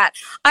wrong with that.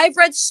 I've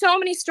read so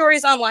many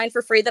stories online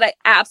for free that I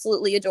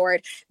absolutely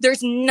adored.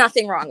 There's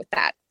nothing wrong with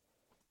that.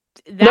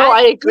 No,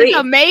 I agree.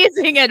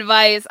 Amazing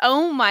advice.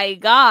 Oh my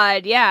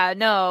God. Yeah,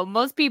 no,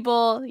 most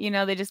people,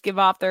 they just give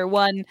off their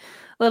one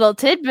little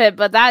tidbit,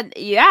 but that's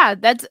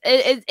it's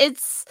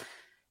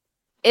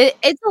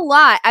a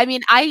lot. I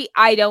mean,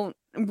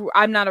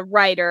 I'm not a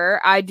writer.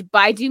 I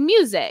do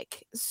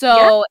music.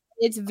 So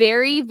it's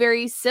very,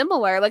 very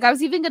similar. Like I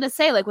was even going to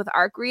say, like with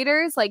ARC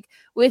readers, like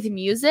with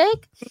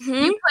music,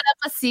 you put up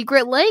a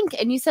secret link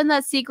and you send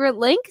that secret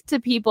link to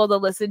people to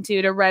listen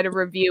to write a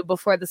review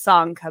before the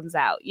song comes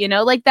out.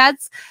 Like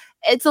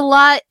it's a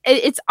lot.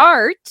 It's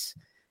art,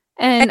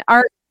 and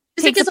art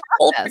takes a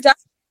whole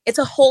production. It's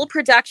a whole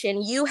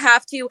production. You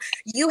have to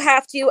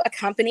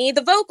accompany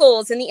the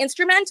vocals and the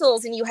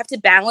instrumentals, and you have to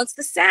balance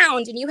the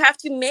sound, and you have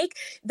to make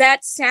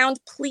that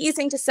sound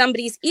pleasing to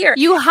somebody's ear.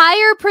 You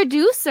hire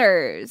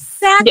producers.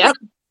 Exactly. Yep.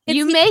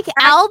 You make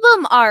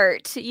album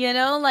art,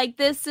 like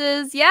this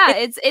is,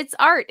 it's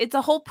art. It's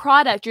a whole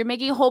product. You're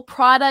making a whole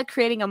product,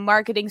 creating a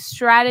marketing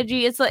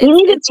strategy. It's a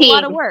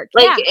lot of work.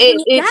 Like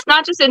it's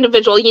not just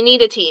individual. You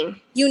need a team.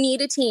 You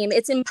need a team.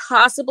 It's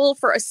impossible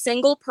for a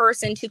single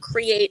person to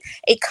create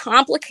a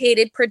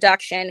complicated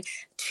production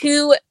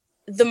to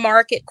the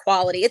market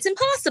quality. It's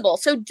impossible.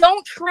 So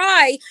don't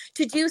try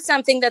to do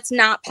something that's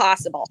not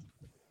possible.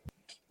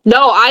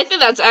 No, I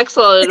think that's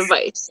excellent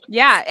advice.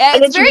 Yeah,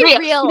 it's very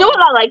real. You know what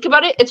I like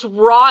about it? It's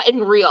raw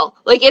and real.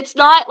 Like, it's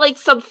not like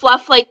some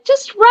fluff, like,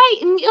 just write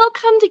and it'll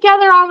come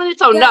together on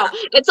its own. Yeah. No,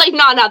 it's like,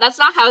 no, that's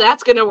not how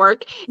that's going to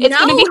work. It's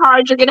going to be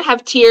hard. You're going to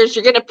have tears.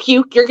 You're going to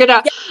puke. You're going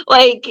to,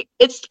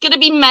 it's going to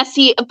be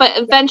messy, but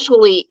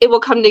eventually it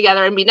will come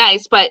together and be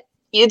nice. But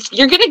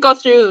you're going to go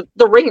through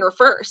the ringer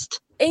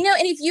first. And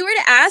if you were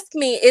to ask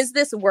me, is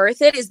this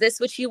worth it? Is this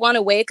what you want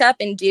to wake up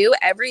and do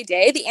every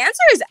day? The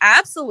answer is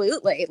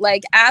absolutely.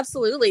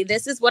 Absolutely.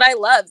 This is what I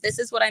love. This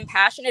is what I'm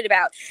passionate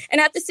about.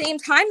 And at the same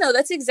time, though,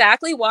 that's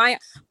exactly why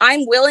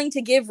I'm willing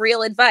to give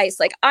real advice.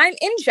 I'm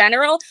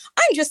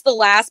just the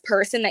last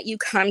person that you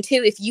come to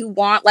if you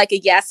want a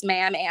yes,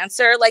 ma'am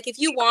answer. If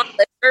you want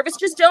lip service,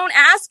 just don't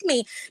ask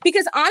me.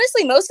 Because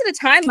honestly, most of the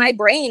time, my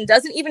brain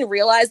doesn't even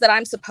realize that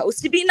I'm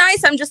supposed to be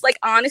nice. I'm just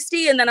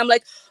honesty. And then I'm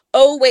like,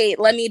 oh wait,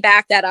 let me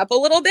back that up a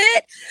little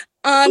bit.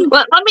 Let me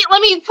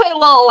put a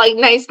little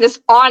niceness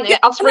on it.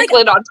 I'll sprinkle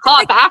it on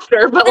top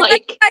after. But I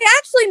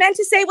actually meant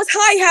to say was,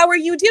 hi, how are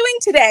you doing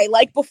today?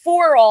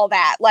 Before all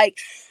that, but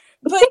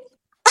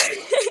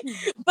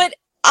but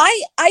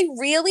I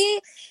really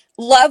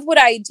love what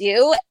I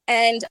do,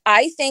 and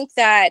I think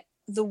that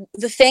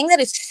the thing that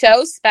is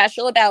so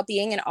special about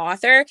being an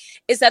author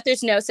is that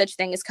there's no such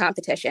thing as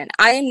competition.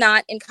 I am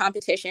not in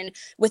competition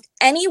with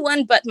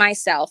anyone but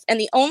myself. And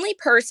the only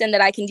person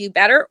that I can do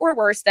better or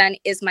worse than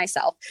is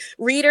myself.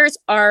 Readers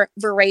are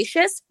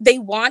voracious. They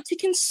want to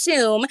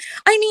consume.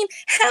 I mean,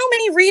 how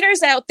many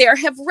readers out there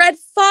have read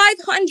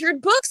 500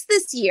 books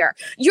this year?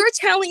 You're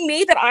telling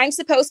me that I'm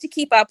supposed to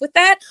keep up with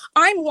that?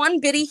 I'm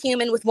one bitty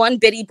human with one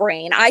bitty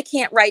brain. I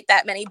can't write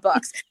that many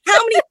books.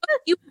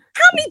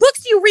 How many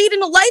books do you read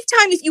in a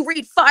lifetime if you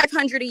read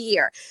 500 a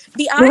year?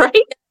 The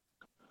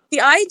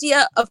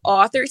idea of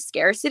author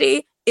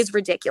scarcity is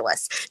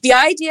ridiculous. The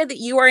idea that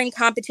you are in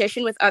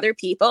competition with other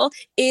people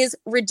is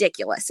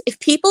ridiculous. If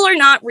people are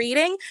not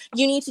reading,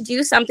 you need to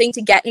do something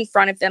to get in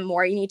front of them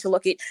more. You need to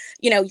look at,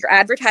 your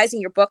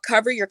advertising, your book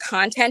cover, your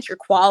content, your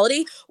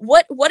quality.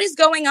 What is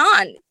going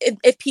on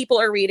if people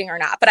are reading or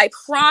not? But I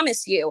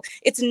promise you,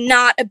 it's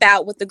not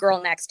about what the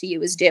girl next to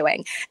you is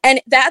doing.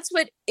 And that's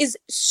what is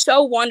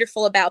so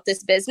wonderful about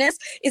this business,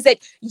 is that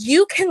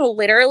you can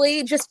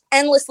literally just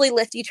endlessly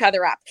lift each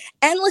other up,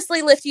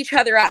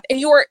 and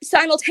you're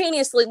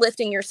simultaneously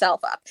lifting yourself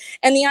up.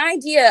 And the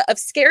idea of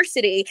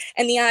scarcity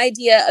and the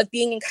idea of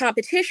being in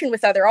competition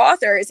with other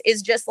authors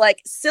is just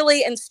like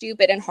silly and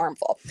stupid and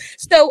harmful.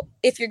 So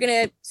if you're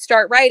going to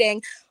start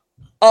writing,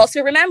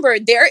 also remember,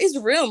 there is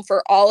room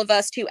for all of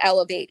us to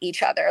elevate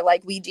each other.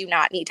 Like, we do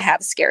not need to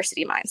have a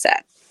scarcity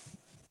mindset.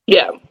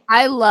 Yeah.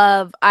 I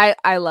love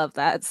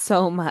that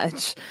so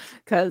much,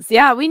 because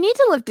we need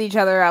to lift each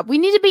other up. We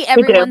need to be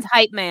everyone's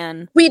hype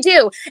man. We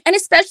do. And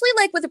especially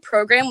like with a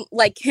program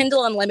like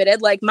Kindle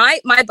Unlimited, like my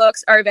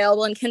books are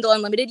available in Kindle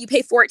Unlimited. You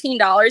pay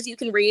 $14. You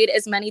can read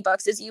as many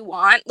books as you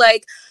want.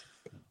 Like,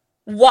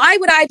 why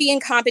would I be in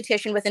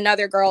competition with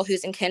another girl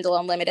who's in Kindle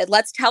Unlimited?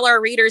 Let's tell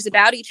our readers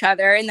about each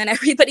other, and then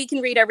everybody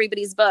can read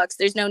everybody's books.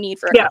 There's no need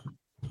for Yeah.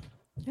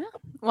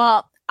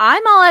 Well,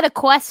 I'm all out of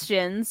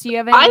questions. Do you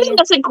have any? I think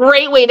that's a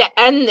great way to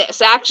end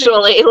this,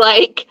 actually.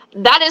 Like,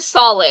 that is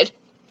solid.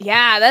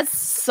 Yeah, that's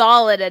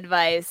solid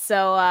advice.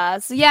 So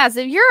if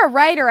you're a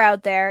writer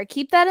out there,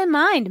 keep that in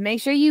mind.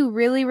 Make sure you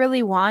really,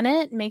 really want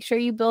it. Make sure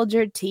you build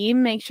your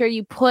team. Make sure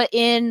you put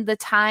in the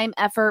time,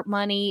 effort,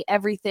 money,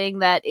 everything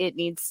that it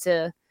needs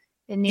to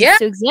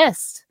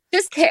exist.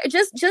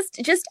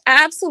 Just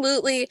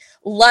absolutely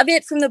love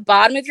it from the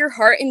bottom of your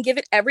heart and give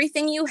it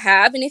everything you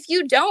have. And if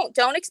you don't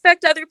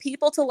expect other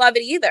people to love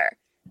it either.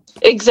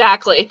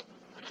 Exactly.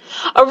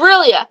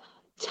 Aurelia,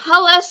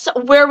 tell us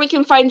where we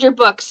can find your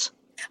books.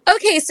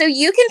 Okay, so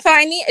you can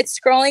find me, it's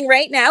scrolling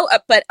right now,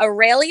 but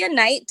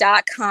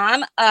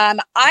aureliaknight.com.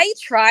 I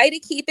try to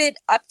keep it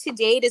up to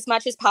date as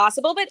much as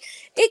possible, but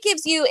it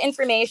gives you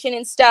information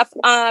and stuff.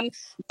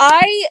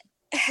 I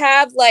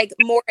have like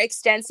more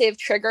extensive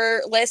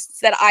trigger lists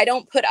that I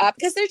don't put up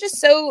because they're just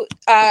so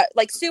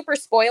super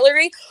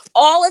spoilery.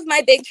 All of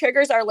my big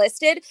triggers are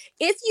listed.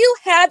 If you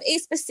have a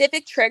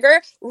specific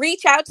trigger,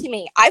 reach out to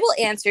me. I will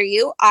answer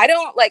you.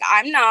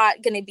 I'm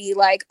not going to be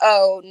like,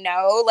 oh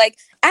no, like,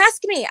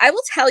 ask me. I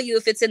will tell you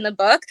if it's in the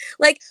book.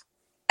 Like,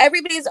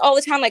 everybody's all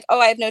the time like, oh,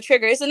 I have no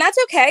triggers. And that's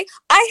okay.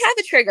 I have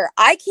a trigger.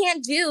 I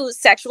can't do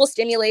sexual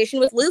stimulation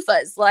with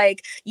loofahs.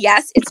 Like,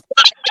 yes,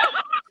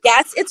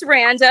 it's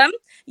random.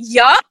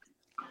 Yup.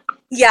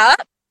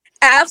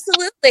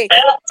 Absolutely.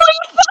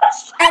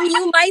 And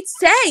you might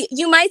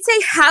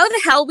say, how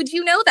the hell would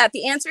you know that?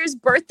 The answer is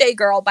Birthday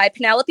Girl by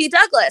Penelope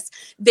Douglas.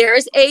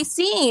 There's a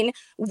scene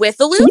with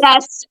a loofah.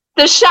 Yes.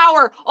 The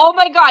shower. Oh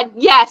my God.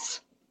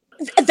 Yes.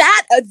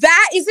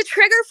 That is a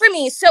trigger for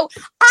me. So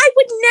I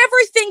would never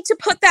think to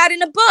put that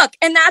in a book,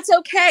 and that's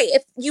okay.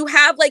 If you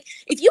have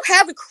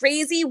a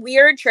crazy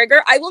weird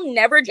trigger, I will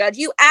never judge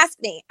you. Ask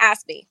me.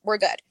 We're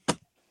good.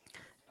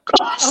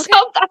 Okay.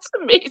 That's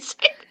amazing.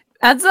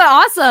 That's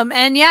awesome.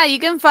 And you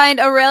can find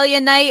Aurelia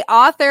Knight,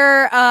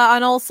 author,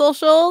 on all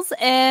socials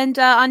and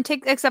on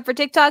except for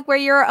TikTok, where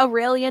you're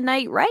Aurelia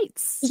Knight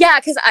Writes. Yeah,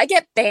 because I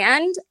get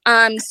banned.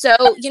 So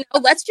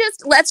let's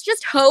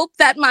just hope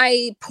that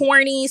my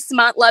porny,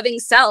 smut-loving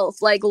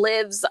self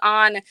lives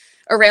on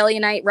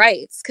Aurelia Knight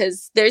Writes.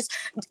 Because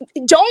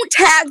don't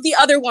tag the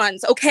other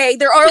ones, okay?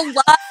 There are a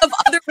lot of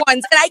other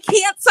ones, and I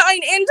can't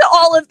sign into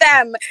all of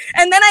them.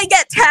 And then I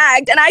get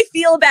tagged, and I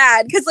feel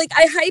bad because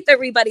I hype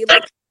everybody.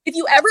 If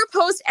you ever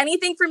post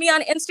anything for me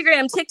on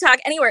Instagram, TikTok,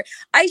 anywhere,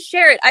 I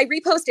share it, I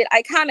repost it,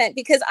 I comment,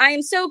 because I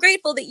am so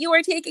grateful that you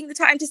are taking the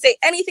time to say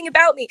anything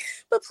about me.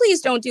 But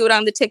please don't do it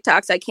on the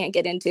TikToks I can't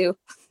get into.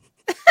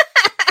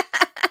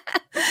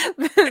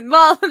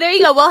 Well, there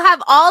you go. We'll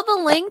have all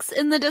the links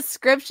in the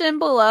description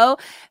below.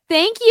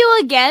 Thank you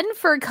again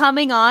for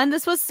coming on.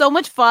 This was so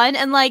much fun.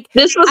 And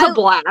this was a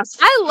blast.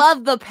 I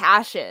love the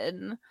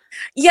passion.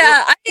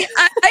 Yeah,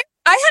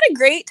 I had a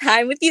great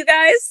time with you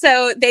guys.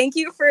 So thank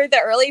you for the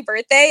early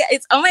birthday.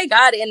 It's, oh my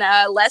God, in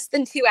less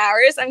than 2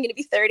 hours, I'm going to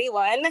be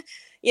 31,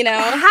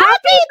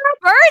 Happy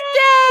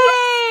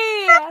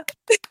birthday!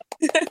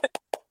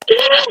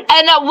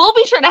 And we'll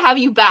be sure to have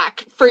you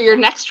back for your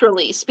next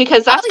release,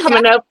 because that's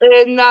coming up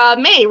in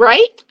May,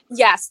 right?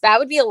 Yes, that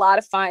would be a lot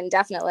of fun.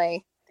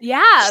 Definitely.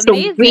 Yeah,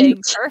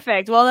 amazing.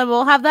 Perfect. Well, then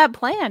we'll have that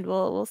planned.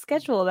 We'll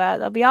schedule that.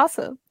 That'll be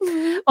awesome.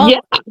 Well, yeah.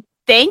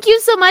 Thank you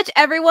so much,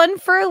 everyone,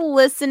 for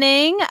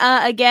listening.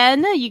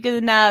 Again, you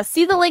can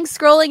see the link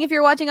scrolling if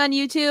you're watching on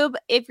YouTube.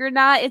 If you're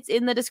not, it's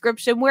in the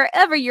description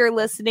wherever you're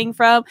listening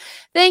from.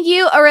 Thank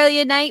you,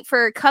 Aurelia Knight,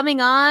 for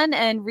coming on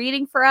and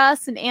reading for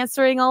us and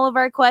answering all of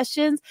our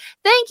questions.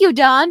 Thank you,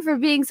 Dawn, for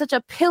being such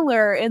a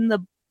pillar in the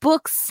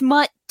book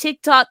smut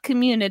TikTok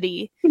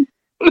community.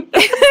 Yeah.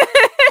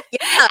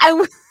 And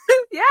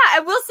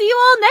we'll see you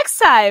all next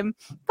time.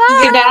 Bye.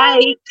 Good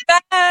night.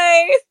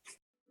 Bye.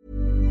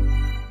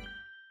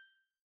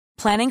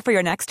 Planning for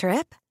your next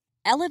trip?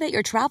 Elevate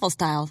your travel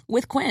style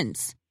with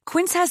Quince.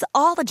 Quince has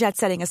all the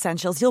jet-setting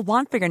essentials you'll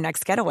want for your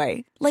next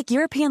getaway, like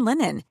European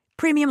linen,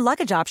 premium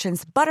luggage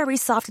options, buttery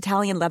soft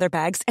Italian leather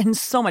bags, and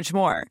so much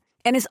more.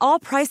 And is all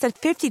priced at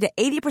 50 to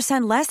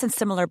 80% less than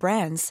similar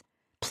brands.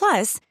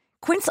 Plus,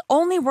 Quince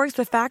only works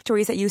with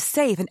factories that use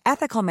safe and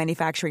ethical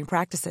manufacturing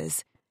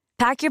practices.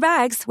 Pack your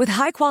bags with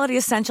high-quality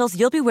essentials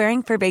you'll be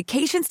wearing for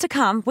vacations to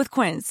come with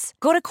Quince.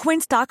 Go to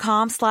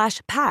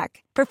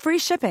quince.com/pack for free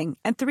shipping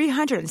and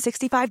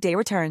 365-day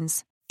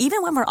returns.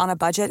 Even when we're on a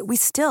budget, we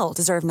still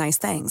deserve nice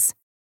things.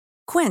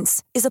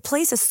 Quince is a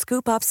place to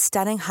scoop up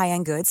stunning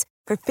high-end goods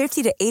for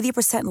 50 to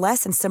 80%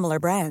 less than similar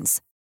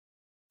brands.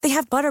 They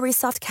have buttery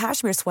soft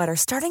cashmere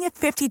sweaters starting at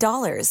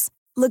 $50,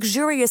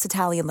 luxurious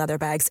Italian leather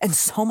bags, and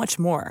so much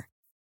more.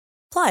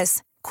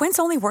 Plus, Quince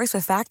only works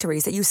with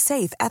factories that use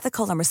safe,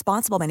 ethical, and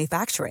responsible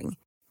manufacturing.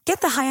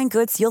 Get the high-end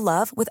goods you'll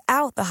love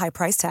without the high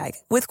price tag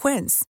with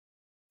Quince.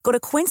 Go to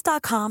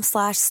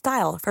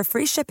quince.com/style for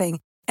free shipping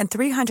and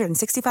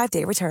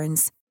 365-day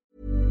returns.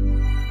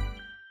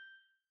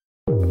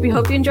 We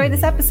hope you enjoyed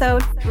this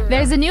episode.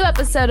 There's a new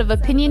episode of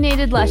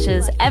Opinionated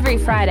Lushes every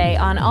Friday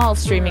on all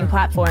streaming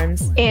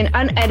platforms. An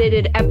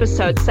unedited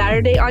episode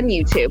Saturday on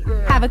YouTube.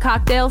 Have a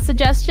cocktail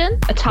suggestion?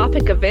 A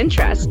topic of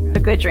interest? A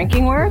good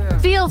drinking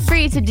word? Feel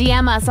free to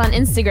DM us on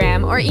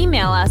Instagram or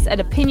email us at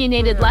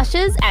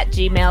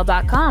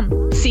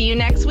opinionatedlushes@gmail.com. See you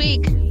next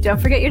week. Don't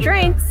forget your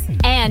drinks.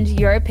 And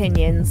your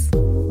opinions.